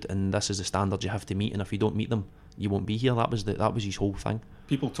they stood, and this is the standard you have to meet, and if you don't meet them, you won't be here. That was his whole thing.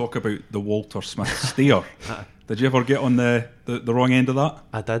 People talk about the Walter Smith stare. Did you ever get on the wrong end of that?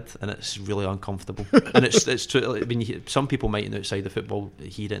 I did, and it's really uncomfortable. And it's true. I mean, some people might outside the football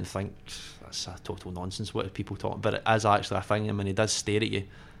hear it and think that's a total nonsense. What are people talking? But it is actually a thing. And when he does stare at you,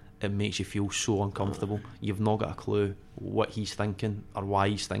 it makes you feel so uncomfortable. You've not got a clue what he's thinking or why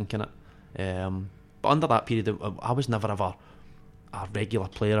he's thinking it. But under that period, I was never ever a regular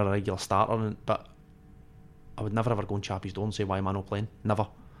player or a regular starter, but I would never ever go and chap his door and say, why am I not playing? Never.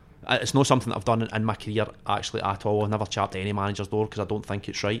 It's not something that I've done in my career actually at all. I've never chapped any manager's door because I don't think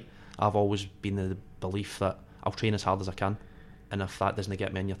it's right. I've always been in the belief that I'll train as hard as I can, and if that doesn't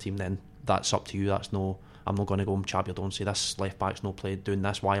get me in your team, then that's up to you. I'm not going to go and chap your door and say this left back's not playing, doing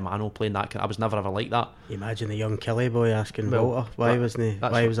this, why am I not playing that? I was never ever like that. Imagine the young Kelly boy asking Walter why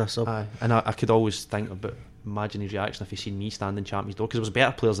was I sub? And I could always think about, imagine his reaction if he seen me standing chapping his door, because there was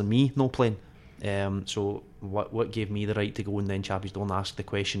better players than me not playing. So what gave me the right to go and then chap his door and ask the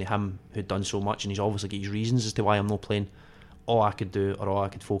question to him who'd done so much, and he's obviously got his reasons as to why I'm not playing. All I could do, or all I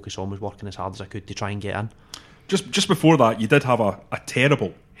could focus on, was working as hard as I could to try and get in. Just before that, you did have a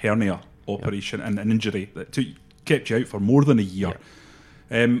terrible hernia operation and an injury that kept you out for more than a year.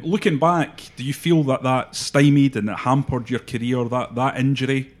 Looking back, do you feel that stymied and it hampered your career, that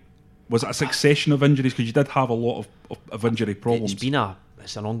injury? Was it a succession of injuries? Because you did have a lot of injury problems.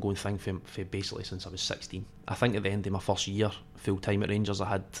 It's an ongoing thing for basically since I was 16. I think at the end of my first year full time at Rangers, I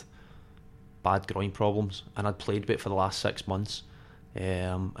had bad groin problems, and I'd played with it for the last 6 months.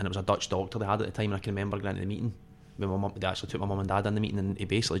 And it was a Dutch doctor they had at the time, and I can remember going to the meeting when they actually took my mum and dad in the meeting, and he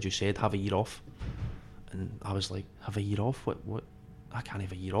basically just said, have a year off. And I was like, have a year off? What? I can't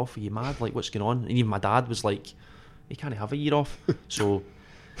have a year off. Are you mad? Like, what's going on? And even my dad was like, you can't have a year off. So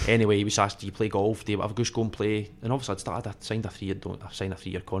anyway, he was asked, do you play golf? Do you ever just go and play? And obviously I signed a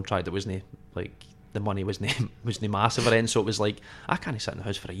 3-year contract. It wasn't like, the money wasn't massive or anything, so it was like, I can't sit in the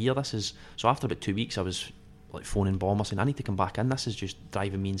house for a year. So after about 2 weeks, I was like phoning Bomber saying, I need to come back in, this is just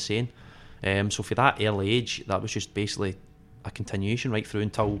driving me insane. So for that early age, that was just basically a continuation right through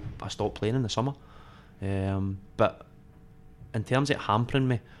until I stopped playing in the summer. But in terms of it hampering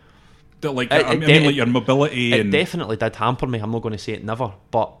me, like your mobility, it definitely did hamper me. I'm not going to say it never,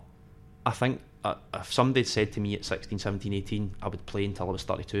 but I think if somebody said to me at 16, 17, 18 I would play until I was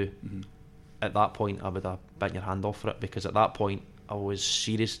 32, at that point I would have bitten your hand off for it, because at that point I was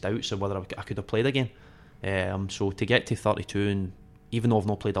serious doubts of whether I could have played again. So to get to 32, and even though I've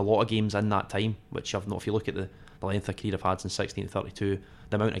not played a lot of games in that time, which I've not, if you look at the length of career I've had since 16 to 32,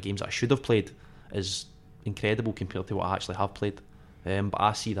 the amount of games that I should have played is incredible compared to what I actually have played. But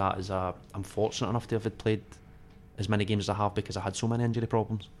I see that as I'm fortunate enough to have played as many games as I have, because I had so many injury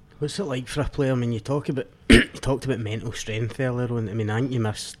problems. What's it like for a player? I mean, you talked about mental strength earlier on. I mean, I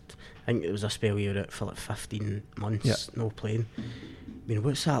think it was a spell you were out for like 15 months, no playing. I mean,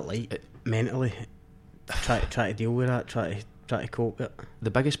 what's that like mentally? Try to deal with that, try to cope with it. The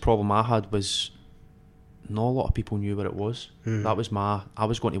biggest problem I had was not a lot of people knew what it was. That was I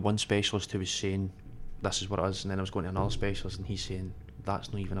was going to one specialist who was saying, this is what it is, and then I was going to another specialist and he's saying,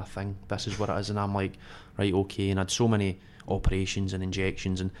 that's not even a thing, this is what it is. And I'm like, right, okay. And I had so many operations and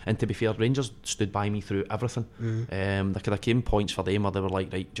injections, and to be fair, Rangers stood by me through everything. There came points for them where they were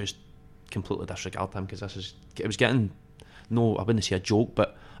like, right, just completely disregard him, because it was getting, no, I wouldn't say a joke,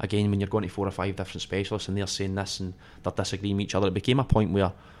 but again, when you're going to 4 or 5 different specialists and they're saying this and they're disagreeing with each other, it became a point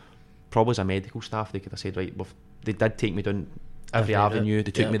where probably as a medical staff they could have said, right, well, they did take me down every avenue,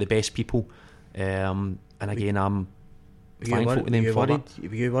 they took me the best people, and again, I'm thankful to them for that.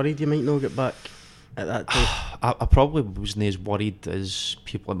 Were you worried you might not get back at that time? I probably wasn't as worried as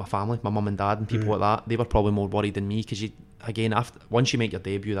people in my family, my mum and dad and people like that. They were probably more worried than me, because once you make your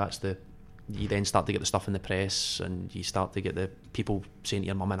debut, you then start to get the stuff in the press, and you start to get the people saying to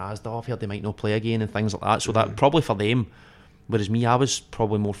your mum and Asda, I've heard they might not play again and things like that. So that probably for them, whereas me, I was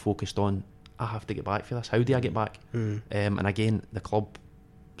probably more focused on, I have to get back for this, how do I get back? And again, the club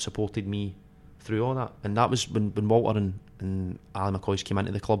supported me through all that, and that was when Walter and Ally McCoi came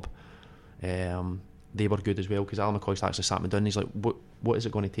into the club. They were good as well, because Ally McCoi actually sat me down and he's like, what is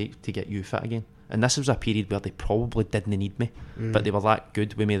it going to take to get you fit again? And this was a period where they probably didn't need me, but they were that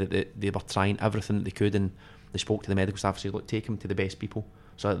good with me that they were trying everything that they could, and they spoke to the medical staff and said, look, take him to the best people.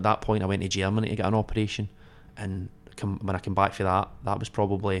 So at that point I went to Germany to get an operation, and when I came back for that was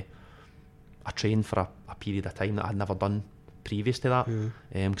probably I trained for a period of time that I'd never done previous to that,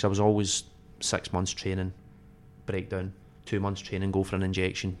 because I was always 6 months training, breakdown, 2 months training, go for an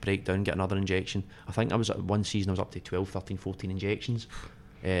injection, breakdown, get another injection. I think I was at one season I was up to 12, 13, 14 injections,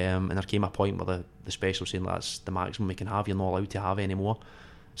 and there came a point where the specialist saying that's the maximum we can have, you're not allowed to have any more.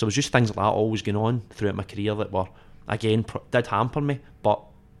 So it was just things like that always going on throughout my career that were, again, did hamper me, but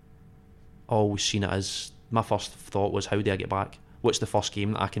I always seen it as, my first thought was, how do I get back? What's the first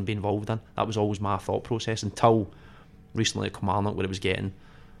game that I can be involved in? That was always my thought process, until recently at Kilmarnock, where it was getting,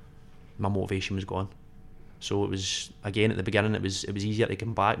 my motivation was gone. So it was, again, at the beginning it was easier to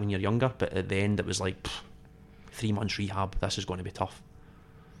come back when you're younger, but at the end it was like, 3 months rehab, this is going to be tough.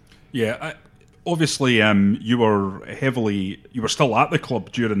 Yeah, obviously you were still at the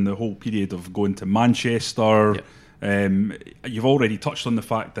club during the whole period of going to Manchester. Yep. You've already touched on the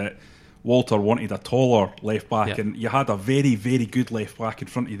fact that Walter wanted a taller left back, yep. And you had a very, very good left back in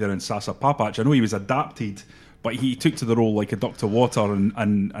front of you there in Sasa Papac. I know he was adapted, but he took to the role like a duck to water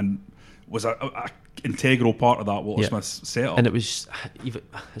and was a integral part of that Walter Smith's setup. And it's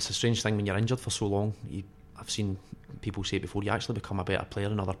a strange thing when you're injured for so long. I've seen people say it before, you actually become a better player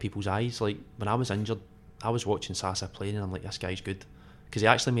in other people's eyes. Like when I was injured, I was watching Sasa playing and I'm like, this guy's good, because he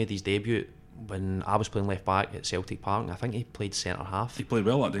actually made his debut when I was playing left back at Celtic Park, and I think he played centre half. He played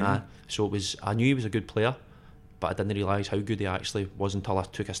well that day. So I knew he was a good player, but I didn't realise how good he actually was until I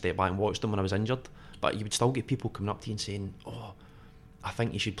took a step back and watched him when I was injured. But you would still get people coming up to you and saying, oh, I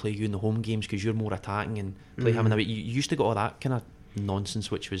think you should play you in the home games because you're more attacking, and play him in the way. You used to get all that kind of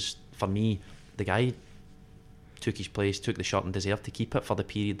nonsense, which was, for me, the guy took his place, took the shirt and deserved to keep it for the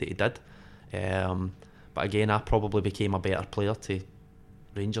period that he did. But again, I probably became a better player to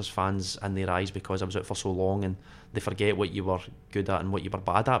Rangers fans in their eyes because I was out for so long, and they forget what you were good at and what you were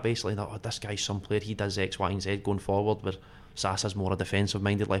bad at, basically. Oh, this guy's some player, he does X, Y and Z going forward, where Sasa's more a defensive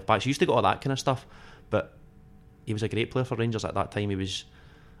minded left back. So you used to get all that kind of stuff, but he was a great player for Rangers at that time. He was,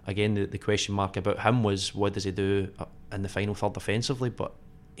 again, the question mark about him was, what does he do in the final third defensively? But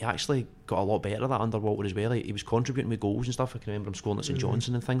he actually got a lot better at that under Walter as well. He was contributing with goals and stuff. I can remember him scoring at St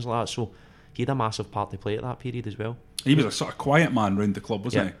Johnstone and things like that. So he had a massive part to play at that period as well. He was a sort of quiet man round the club,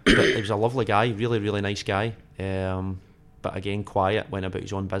 wasn't he? But he was a lovely guy, really, really nice guy. But again, quiet, went about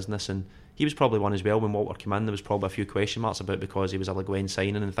his own business, and he was probably one as well. When Walter came in, there was probably a few question marks about, because he was a Le Guen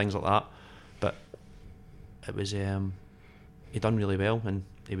signing and things like that. But it was he done really well, and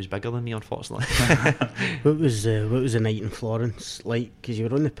he was bigger than me, unfortunately. What was the night in Florence like? Because you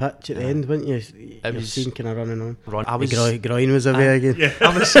were on the pitch at the end, weren't you? It was seen kind of running on. I was groin was away again. Yeah.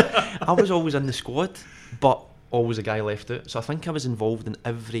 I was always in the squad, but always a guy left out. So I think I was involved in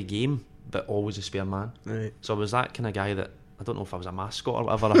every game, but always a spare man. Right. So I was that kind of guy that, I don't know if I was a mascot or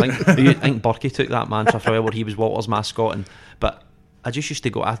whatever. I think Burkie took that mantra for a while, where he was Walter's mascot. But I just used to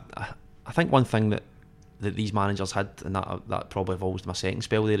go. I think one thing that these managers had, and that probably evolved my second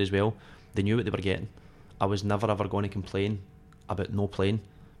spell there as well, they knew what they were getting. I was never ever going to complain about no playing,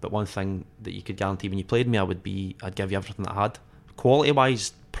 but one thing that you could guarantee when you played me, I'd give you everything that I had. Quality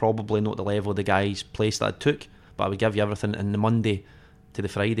wise, probably not the level of the guys' place that I took, but I would give you everything. And the Monday to the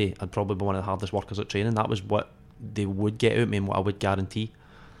Friday, I'd probably be one of the hardest workers at training. That was what they would get out of me and what I would guarantee.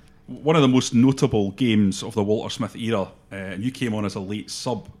 One of the most notable games of the Walter Smith era, and you came on as a late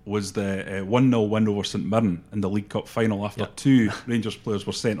sub, was the 1-0 win over St Mirren in the League Cup final after two Rangers players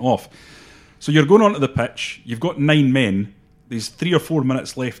were sent off. So you're going onto the pitch, you've got 9 men, there's 3 or 4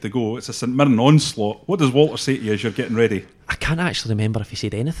 minutes left to go, it's a St Mirren onslaught. What does Walter say to you as you're getting ready? I can't actually remember if he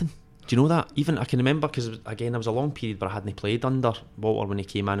said anything. Do you know that? Even I can remember, because again, there was a long period where I hadn't played under Walter when he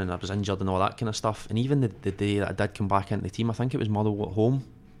came in, and I was injured and all that kind of stuff. And even the day that I did come back into the team, I think it was Motherwell at home,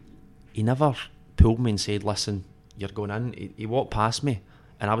 he never pulled me and said, listen, you're going in. He walked past me,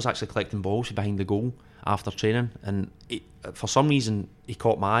 and I was actually collecting balls behind the goal after training, and for some reason he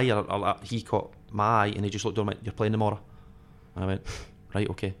caught my eye, or he caught my eye, and he just looked at me, you're playing tomorrow. And I went, right,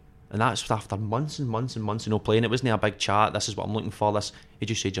 okay. And that's after months and months and months of no playing. It wasn't a big chat, this is what I'm looking for, this. He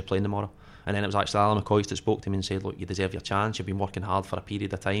just said, you're playing tomorrow. And then it was actually Ally McCoi that spoke to me and said, look, you deserve your chance, you've been working hard for a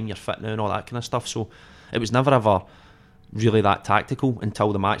period of time, you're fit now and all that kind of stuff. So it was never ever really that tactical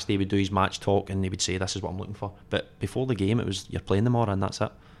until the match day. He would do his match talk and he would say, this is what I'm looking for. But before the game, it was, you're playing tomorrow, and that's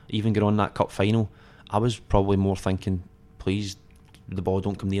it. Even going on that cup final, I was probably more thinking, please, the ball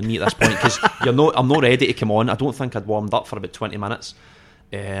don't come near me at this point, because I'm not ready to come on. I don't think I'd warmed up for about 20 minutes.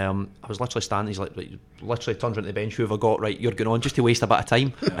 I was literally standing, he's like, literally turns around to the bench, who have I got, right, you're going on, just to waste a bit of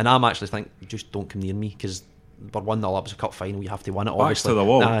time. And I'm actually thinking, just don't come near me, because we're 1-0 up, it's a cup final, you have to win it, obviously. Backs to the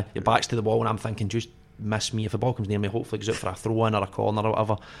wall. Your back's to the wall, and I'm thinking, just miss me. If the ball comes near me, hopefully it goes out for a throw-in or a corner or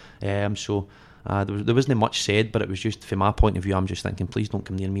whatever. There wasn't much said, but it was just, from my point of view, I'm just thinking, please don't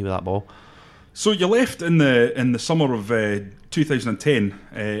come near me with that ball. So you left in the summer of 2010,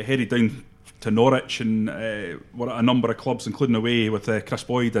 headed down to Norwich, and were at a number of clubs, including away with Kris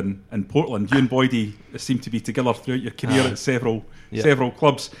Boyd in Portland. You and Boydie seem to be together throughout your career at several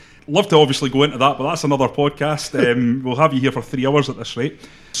clubs. Love to obviously go into that, but that's another podcast. We'll have you here for 3 hours at this rate.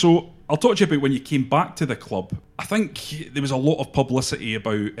 So I'll talk to you about when you came back to the club. I think there was a lot of publicity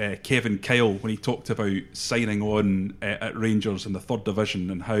about Kevin Kyle when he talked about signing on at Rangers in the 3rd Division,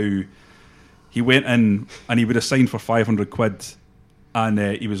 and how he went in and he would have signed for 500 quid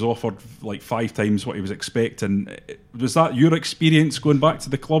and he was offered like 5 times what he was expecting. Was that your experience going back to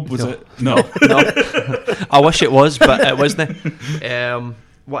the club? Was it? No. I wish it was, but it wasn't.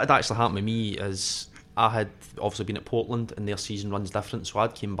 What had actually happened to me is I had obviously been at Portland and their season runs different, so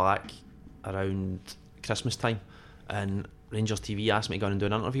I'd came back around Christmas time and Rangers TV asked me to go in and do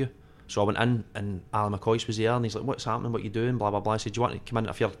an interview. So I went in and Ally McCoi was there and he's like, what's happening, what are you doing, blah blah blah. I said, do you want to come in,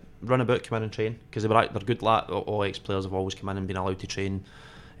 if you're run about, come in and train, because they're good all ex-players have always come in and been allowed to train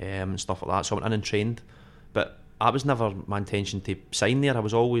and stuff like that. So I went in and trained, but I was never my intention to sign there. I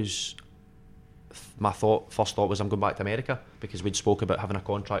was always, my first thought was I'm going back to America, because we'd spoke about having a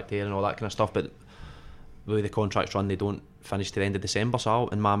contract there and all that kind of stuff, but the way the contracts run, they don't finish to the end of December, so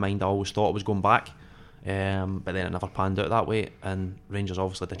in my mind I always thought I was going back, but then it never panned out that way, and Rangers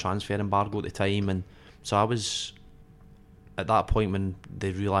obviously had the transfer embargo at the time, and so I was at that point when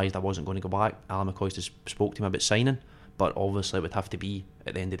they realised I wasn't going to go back. Ally McCoi just spoke to me about signing, but obviously it would have to be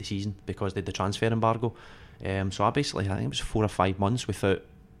at the end of the season because they had the transfer embargo. So I think it was 4 or 5 months without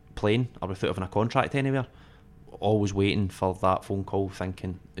playing or without having a contract anywhere, always waiting for that phone call,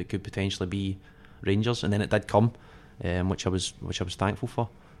 thinking it could potentially be Rangers, and then it did come, which I was thankful for.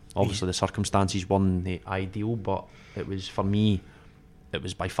 Obviously the circumstances weren't the ideal, but it was, for me, it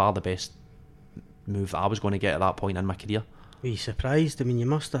was by far the best move that I was going to get at that point in my career. Were you surprised? I mean, you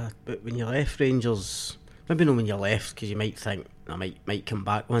must have, but when you left Rangers, maybe not when you left, because you might think I might come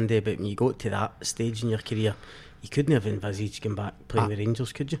back one day, but when you got to that stage in your career, you couldn't have envisaged going back playing with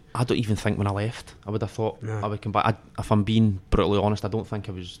Rangers, could you? I don't even think when I left I would have thought I would come back. If I'm being brutally honest, I don't think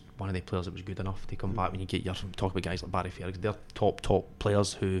I was one of the players that was good enough to come back. When you get talk about guys like Barry Ferguson, they're top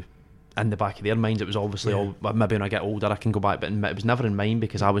players who, in the back of their minds, it was obviously maybe when I get older I can go back, but it was never in mind,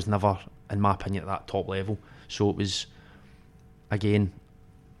 because I was never, in my opinion, at that top level. So it was, again,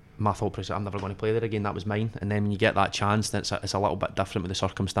 my thought process, I'm never going to play there again. That was mine. And then when you get that chance, then it's a little bit different with the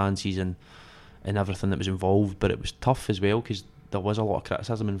circumstances and everything that was involved. But it was tough as well, because there was a lot of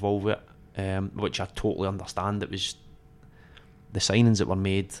criticism involved with it, which I totally understand. It was the signings that were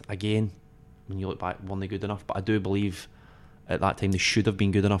made, again, when you look back, weren't they good enough? But I do believe at that time they should have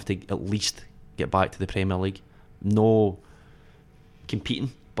been good enough to at least get back to the Premier League. No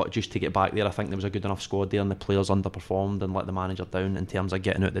competing, but just to get back there. I think there was a good enough squad there, and the players underperformed and let the manager down in terms of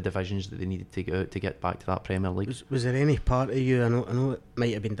getting out the divisions that they needed to get out to get back to that Premier League. Was there any part of you, I know it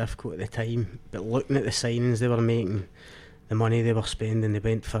might have been difficult at the time, but looking at the signings they were making, the money they were spending, they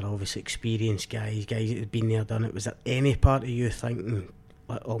went for obviously experienced guys that had been there, done it. Was there any part of you thinking,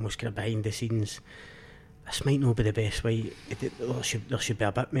 almost kind of behind the scenes, this might not be the best way, there should be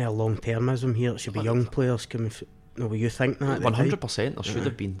a bit more long-termism here, there should be young players coming? No, were you thinking that? 100%, there should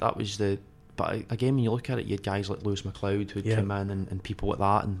have been. That was the. But again, when you look at it, you had guys like Lewis McLeod who'd come in and people like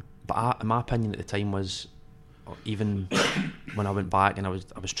that. But in my opinion at the time was, even when I went back and I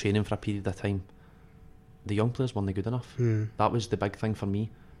was training for a period of time, the young players weren't good enough. That was the big thing for me.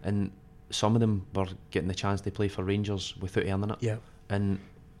 And some of them were getting the chance to play for Rangers without earning it. Yeah. And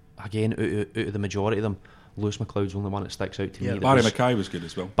again, out of the majority of them, Lewis McLeod's the only one that sticks out to me. Barry McCoi was good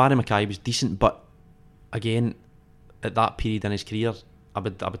as well. Barry McCoi was decent, but again, at that period in his career, I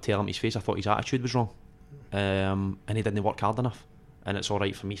would tell him to his face, I thought his attitude was wrong, and he didn't work hard enough. And it's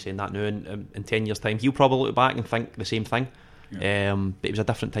alright for me saying that now. In 10 years' time, he'll probably look back and think the same thing. But he was a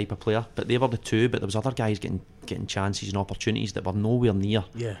different type of player. But they were the two. But there was other guys getting chances and opportunities that were nowhere near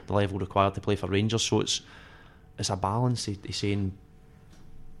the level required to play for Rangers. So it's a balance. He's saying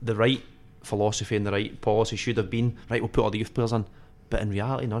the right philosophy and the right policy should have been, right, we'll put all the youth players in. But in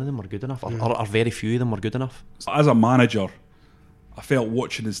reality, none of them were good enough, or very few of them were good enough. As a manager, I felt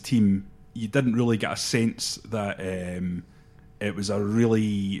watching his team, you didn't really get a sense that it was a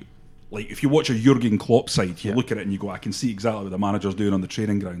really, like, if you watch a Jurgen Klopp side, you look at it and you go, I can see exactly what the manager's doing on the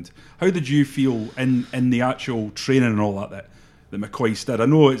training ground. How did you feel in the actual training and all that McCoy did? I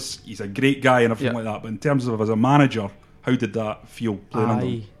know he's a great guy and everything like that, but in terms of as a manager, how did that feel playing under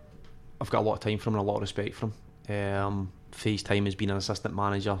him? I've got a lot of time for him and a lot of respect for him. For his time as being an assistant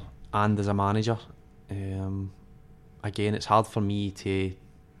manager and as a manager, again, it's hard for me to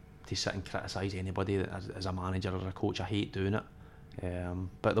sit and criticise anybody as a manager or a coach. I hate doing it,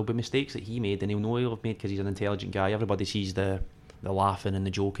 But there'll be mistakes that he made, and he'll know he'll have made because he's an intelligent guy. Everybody sees the laughing and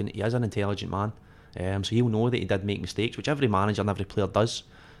the joking. He is an intelligent man, so he'll know that he did make mistakes, which every manager and every player does.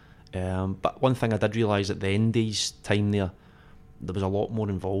 But one thing I did realise at the end of his time there was a lot more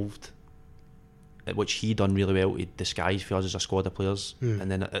involved, which he done really well to disguise for us as a squad of players. And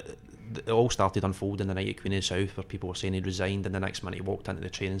then it all started unfolding the night at Queen of the South, where people were saying he'd resigned, and the next minute he walked into the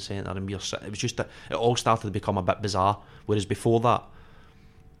training centre and we were sitting. It was just that it all started to become a bit bizarre. Whereas before that,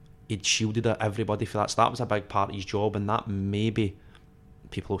 he'd shielded everybody for that. So that was a big part of his job, and that maybe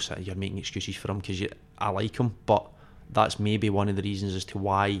people will say you're making excuses for him because I like him, but that's maybe one of the reasons as to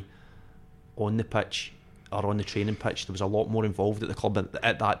why on the pitch or on the training pitch there was a lot more involved at the club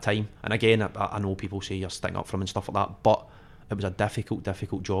at that time. And again, I know people say you're sticking up for him and stuff like that, but it was a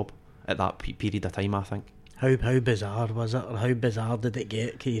difficult job at that period of time, I think. How bizarre was it, or how bizarre did it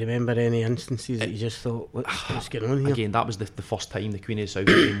get? Can you remember any instances that you just thought, what's going on here? Again, that was the first time the Queen of the South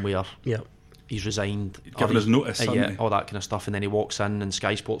game where he's resigned, given his notice, all that kind of stuff, and then he walks in and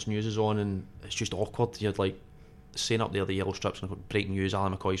Sky Sports News is on, and it's just awkward. You're like saying up there the yellow strips and breaking news,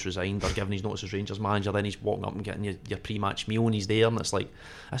 Ally McCoy's resigned or giving his notice as Rangers manager, then he's walking up and getting your pre-match meal and he's there, and it's like,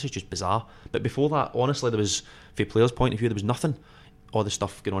 this is just bizarre. But before that, honestly, there was, from a player's point of view, there was nothing. All the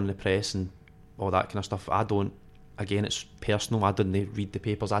stuff going on in the press and all that kind of stuff, again, it's personal. I didn't read the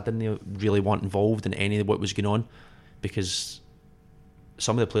papers. I didn't really want involved in any of what was going on, because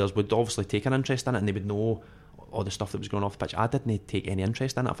some of the players would obviously take an interest in it and they would know all the stuff that was going on off the pitch. I didn't take any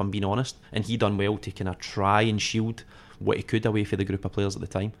interest in it, if I'm being honest, and he done well to kind of try and shield what he could away for the group of players at the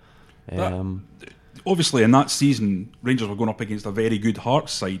time. Obviously in that season Rangers were going up against a very good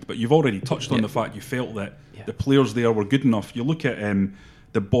Hearts side, but you've already touched on the fact you felt that the players there were good enough. You look at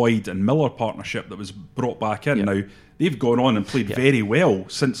the Boyd and Miller partnership that was brought back in. Now they've gone on and played very well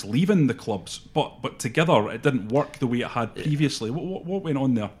since leaving the clubs, but together it didn't work the way it had previously. What went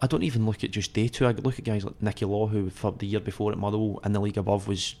on there? I don't even look at just day two. I look at guys like Nicky Law, who for the year before at Motherwell in the league above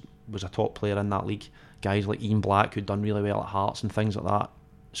was a top player in that league. Guys like Ian Black, who'd done really well at Hearts and things like that.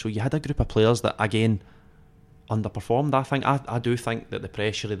 So you had a group of players that again underperformed. I do think that the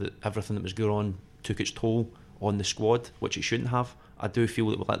pressure that everything that was going on took its toll on the squad, which it shouldn't have. I do feel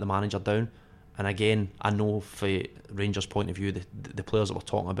that we let the manager down, and again, I know for Rangers' point of view, the players that we're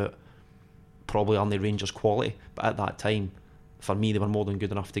talking about probably aren't the Rangers quality, but at that time, for me, they were more than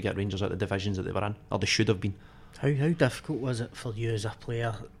good enough to get Rangers out of the divisions that they were in, or they should have been. How difficult was it for you as a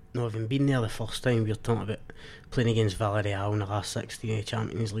player, not having been there the first time? You're talking about playing against Villarreal in the last 16 of the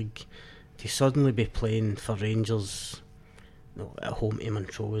Champions League, to suddenly be playing for Rangers, at home to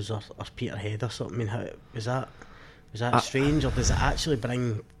Montrose or Peterhead or something. I mean, how was that strange, or does it actually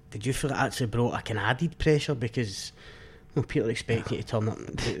did you feel it actually brought a kind of added pressure, because people are expecting you to turn up?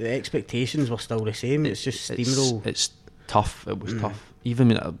 The expectations were still the same. It's just steamroll. It's tough. It was tough. Even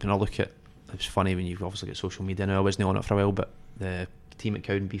when I look at, it's funny when you've obviously got social media now. I wasn't on it for a while, but the team at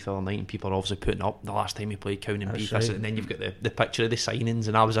Cowdenbeath the other night, and people are obviously putting up the last time we played Cowdenbeath, right. And then you've got the picture of the signings,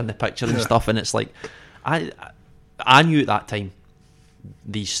 and I was in the picture and stuff, and it's like I knew at that time,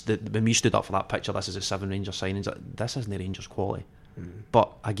 when we stood up for that picture, this is a 7 Rangers signings, this isn't the Rangers quality.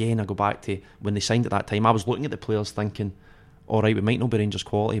 But again, I go back to when they signed at that time, I was looking at the players thinking, alright, we might not be Rangers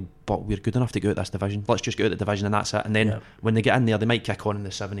quality, but we're good enough to go out this division. Let's just go out the division and that's it. And then when they get in there, they might kick on in the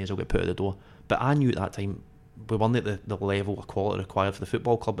 70s, they'll get put out the door. But I knew at that time we weren't at the level of quality required for the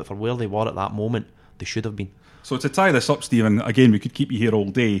football club, but for where they were at that moment, they should have been. So to tie this up, Stephen, again, we could keep you here all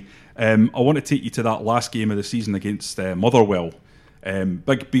day. I want to take you to that last game of the season against Motherwell.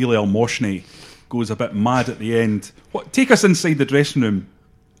 Big Bilal Moshney goes a bit mad at the end. Take us inside the dressing room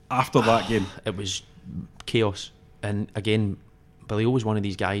after that game. It was chaos, and again, Bilal was one of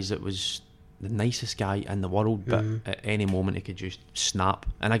these guys that was the nicest guy in the world, but at any moment he could just snap.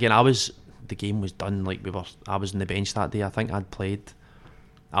 And again, the game was done, I was on the bench that day. I think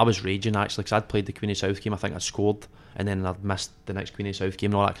I was raging actually, because I'd played the Queen of South game. I think I'd scored, and then I'd missed the next Queen of South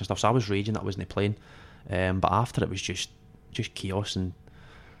game and all that kind of stuff, so I was raging that I wasn't playing. But after, it was just chaos, and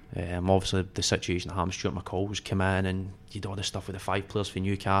obviously the situation that happened, Stuart McCall was come in, and you'd all this stuff with the 5 players for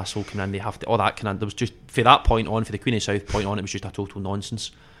Newcastle coming in, they have to, all that kind of, there was just, for that point on, for the Queen of South point on, it was just a total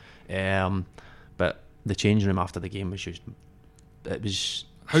nonsense. But the changing room after the game was just, it was...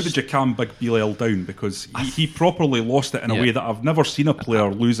 How did you calm Big Bilal down? Because he properly lost it in a way that I've never seen a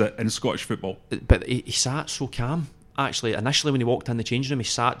player lose it in Scottish football. But he sat so calm. Actually, initially when he walked in the changing room, he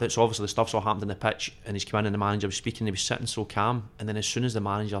sat, that's obviously the stuff's all happened on the pitch, and he's come in and the manager was speaking, he was sitting so calm, and then as soon as the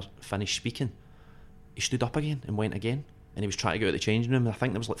manager finished speaking, he stood up again and went again, and he was trying to go out the changing room. I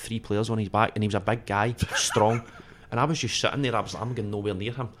think there was 3 players on his back, and he was a big guy, strong, and I was just sitting there, I'm going nowhere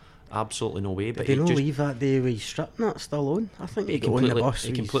near him, absolutely no way. But did he not leave that day with his strip net still on? I think he got on the bus.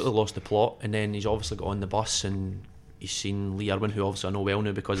 He completely lost the plot, and then he's obviously got on the bus and he's seen Lee Irwin, who obviously I know well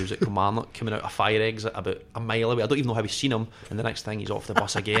now because he was at Kilmarnock, coming out a fire exit about a mile away. I don't even know how he's seen him, and the next thing he's off the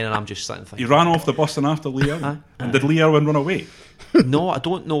bus again, and I'm just sitting thinking, he ran off the bus and after Lee Irwin. And did Lee Irwin run away? No, I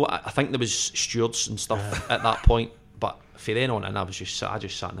don't know. I think there was stewards and stuff at that point, but for then on, and I just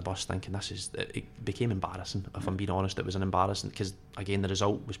sat in the bus thinking, it became embarrassing. If I'm being honest, it was an embarrassing, because again the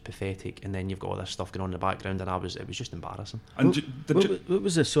result was pathetic, and then you've got all this stuff going on in the background, and it was just embarrassing. And what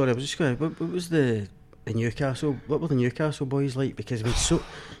was the? Sorry, I was just going. What was the Newcastle? What were the Newcastle boys like? Because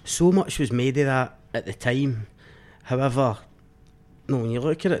so much was made of that at the time. However, no, when you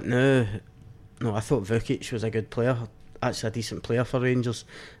look at it now, no, I thought Vukic was a good player. Actually, a decent player for Rangers,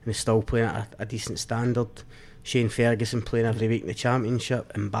 and he's still playing at a decent standard. Shane Ferguson playing every week in the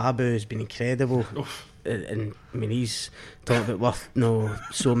Championship, and Babu has been incredible. And I mean, he's talking about worth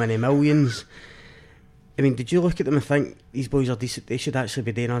so many millions. I mean, did you look at them and think these boys are decent? They should actually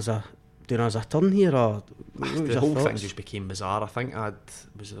be doing us a turn here, or the whole thing just became bizarre. I think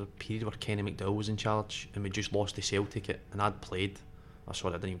was a period where Kenny McDowell was in charge, and we just lost to Celtic, and I'd played. I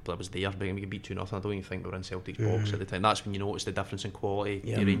didn't even play. I was there, but we beat 2-0. I don't even think we were in Celtic's box at the time. That's when you notice the difference in quality.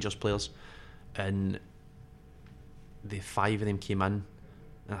 The Rangers players, and the 5 of them came in,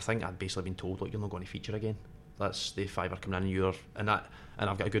 and I think I'd basically been told, look, you're not going to feature again. That's the 5 are coming in, and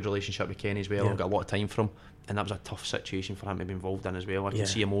I've got a good relationship with Kenny as well. I've got a lot of time for him, and that was a tough situation for him to be involved in as well. I can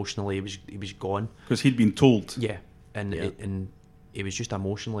see emotionally he was gone because he'd been told. And he was just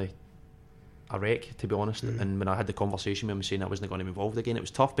emotionally a wreck, to be honest. And when I had the conversation with him saying I wasn't going to be involved again, it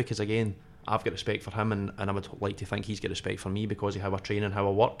was tough, because again, I've got respect for him, and I would like to think he's got respect for me because of how I train and how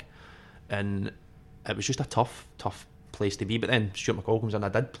I work. And it was just a tough place to be. But then Stuart McCall comes in, I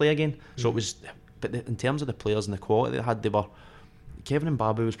did play again, so it was. But in terms of the players and the quality they had, Kevin and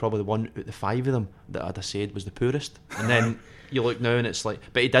Babu was probably the one out of the 5 of them that I'd have said was the poorest. And then you look now and it's like,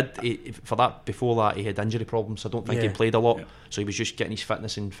 but before that he had injury problems, so I don't think he played a lot, so he was just getting his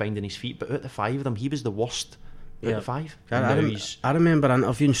fitness and finding his feet. But out of the 5 of them, he was the worst out of the 5. I remember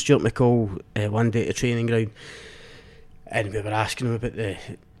interviewing Stuart McCall one day at the training ground, and we were asking him about the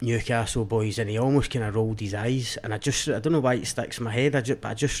Newcastle boys, and he almost kind of rolled his eyes, and I don't know why it sticks in my head, but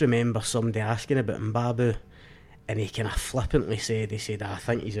I just remember somebody asking about Mbabu, and he kind of flippantly said, I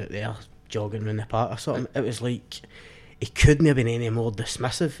think he's out there jogging around the park or something. It was like he couldn't have been any more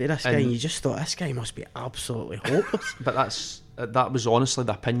dismissive of this guy, and you just thought, this guy must be absolutely hopeless. But that was honestly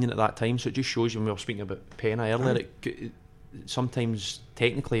the opinion at that time, so it just shows you, when we were speaking about Pena earlier, sometimes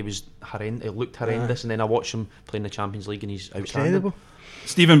technically it was horrendous, it looked horrendous, and then I watched him playing the Champions League and he's outstanding. Incredible.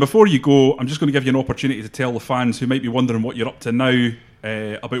 Stephen, before you go, I'm just going to give you an opportunity to tell the fans who might be wondering what you're up to now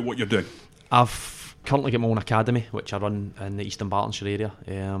about what you're doing. I've currently got my own academy, which I run in the Eastern Bartonshire area.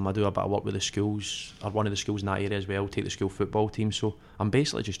 I do a bit of work with the schools, or one of the schools in that area as well, take the school football team. So I'm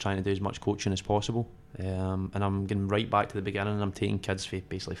basically just trying to do as much coaching as possible, and I'm getting right back to the beginning, and I'm taking kids for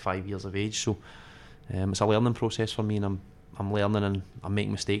basically 5 years of age. So it's a learning process for me, and I'm learning and I'm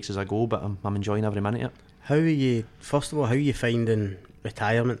making mistakes as I go, but I'm enjoying every minute of it. How are you finding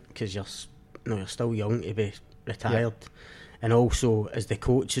retirement? Because you're still young to be retired, and also as the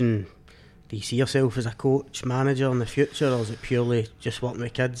coaching, do you see yourself as a coach, manager in the future, or is it purely just working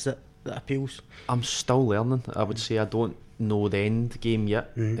with kids that appeals? I'm still learning. I would say I don't know the end game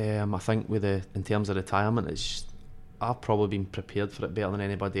yet. I think in terms of retirement, I've probably been prepared for it better than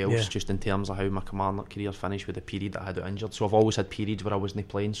anybody else, just in terms of how my Kilmarnock career finished with the period that I had it injured. So I've always had periods where I wasn't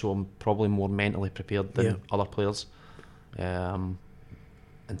playing, so I'm probably more mentally prepared than other players.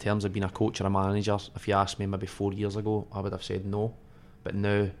 In terms of being a coach or a manager, if you asked me maybe 4 years ago, I would have said no. But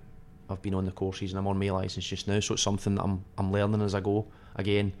now I've been on the courses and I'm on my licence just now, so it's something that I'm learning as I go.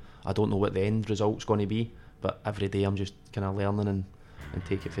 Again, I don't know what the end result's going to be, but every day I'm just kind of learning and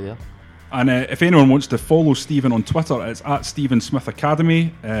take it from there. And if anyone wants to follow Stephen on Twitter, it's at Stephen Smith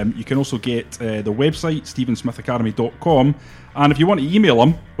Academy. You can also get the website, stephensmithacademy.com. And if you want to email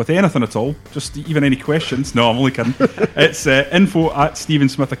him with anything at all, just even any questions, no, I'm only kidding, it's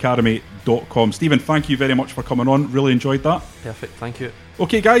info@stephensmithacademy.com. Stephen, thank you very much for coming on. Really enjoyed that. Perfect, thank you.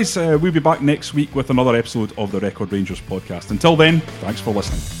 Okay, guys, we'll be back next week with another episode of the Record Rangers podcast. Until then, thanks for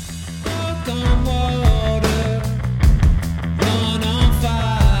listening.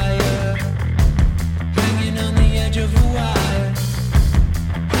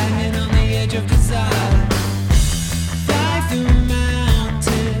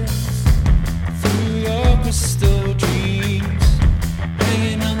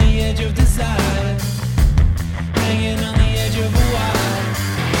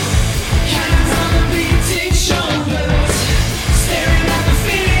 Staring at the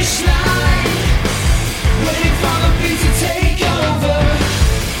finish line.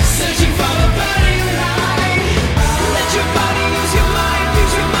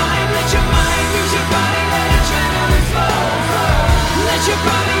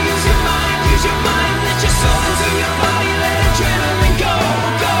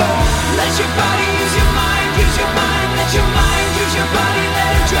 your mind.